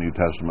quoted in the New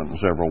Testament in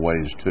several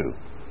ways too.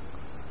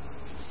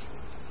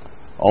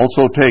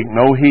 Also take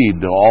no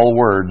heed to all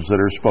words that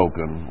are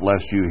spoken,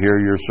 lest you hear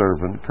your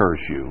servant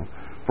curse you.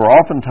 For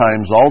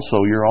oftentimes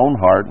also your own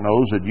heart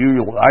knows that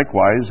you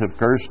likewise have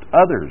cursed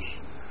others.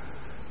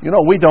 You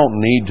know, we don't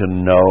need to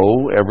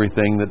know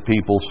everything that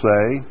people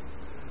say.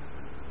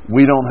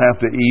 We don't have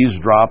to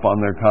eavesdrop on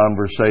their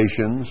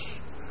conversations.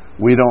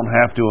 We don't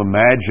have to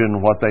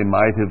imagine what they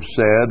might have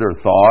said or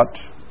thought.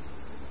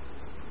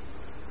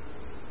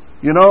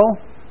 You know,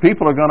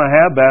 people are going to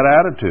have bad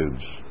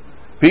attitudes.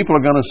 People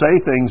are going to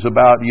say things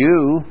about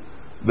you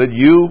that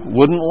you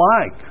wouldn't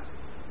like.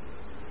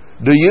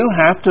 Do you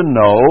have to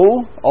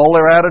know all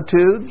their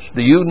attitudes?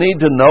 Do you need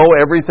to know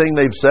everything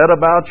they've said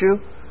about you?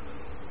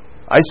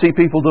 I see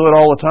people do it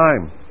all the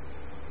time.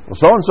 Well,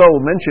 so-and-so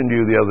mentioned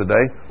you the other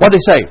day. What'd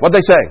they say? What'd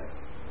they say?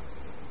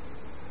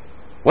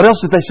 What else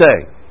did they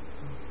say?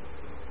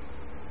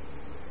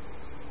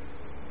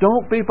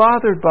 Don't be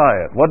bothered by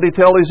it. What did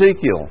he tell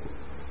Ezekiel?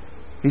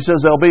 He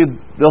says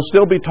they'll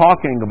still be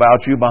talking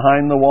about you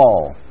behind the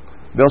wall.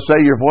 They'll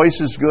say your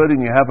voice is good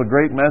and you have a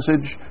great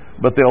message,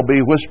 but they'll be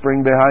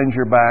whispering behind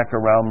your back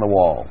around the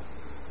wall.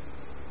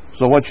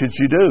 So what should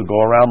you do?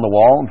 Go around the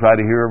wall and try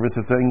to hear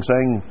everything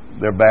saying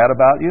they're bad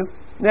about you?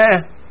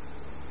 Nah.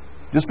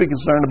 Just be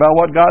concerned about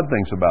what God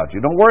thinks about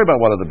you. Don't worry about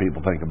what other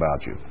people think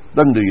about you.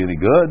 Doesn't do you any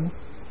good.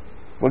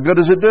 What good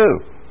does it do?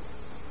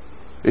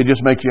 It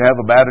just makes you have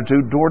a bad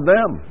attitude toward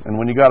them. And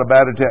when you got a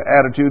bad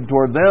attitude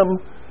toward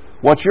them,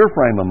 What's your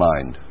frame of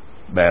mind?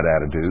 Bad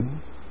attitude.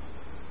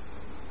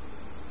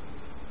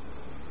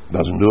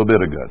 Doesn't do a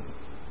bit of good.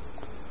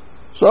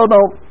 So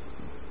don't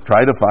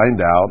try to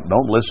find out.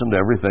 Don't listen to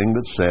everything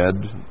that's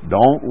said.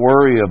 Don't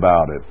worry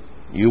about it.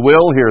 You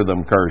will hear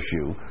them curse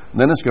you.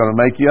 Then it's going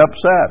to make you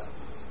upset.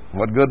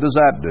 What good does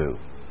that do?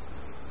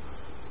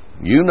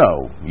 You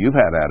know you've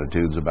had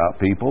attitudes about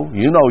people.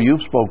 You know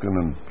you've spoken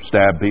and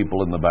stabbed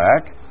people in the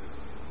back.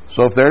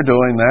 So if they're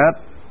doing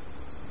that,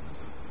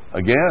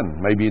 again,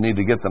 maybe you need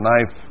to get the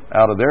knife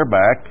out of their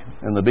back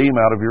and the beam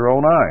out of your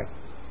own eye.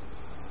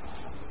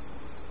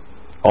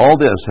 All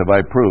this have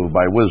I proved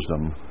by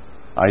wisdom.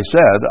 I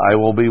said, I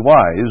will be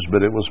wise,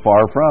 but it was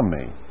far from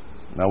me.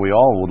 Now, we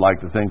all would like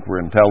to think we're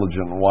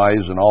intelligent and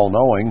wise and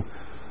all-knowing,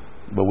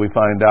 but we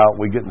find out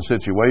we get in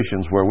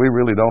situations where we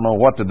really don't know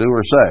what to do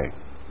or say.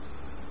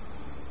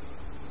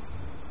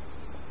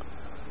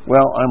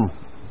 Well, I'm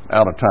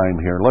out of time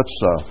here. Let's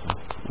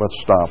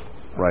stop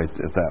right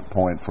at that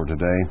point for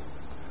today.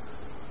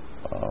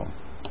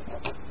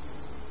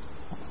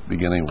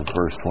 Beginning with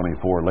verse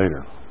 24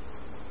 later.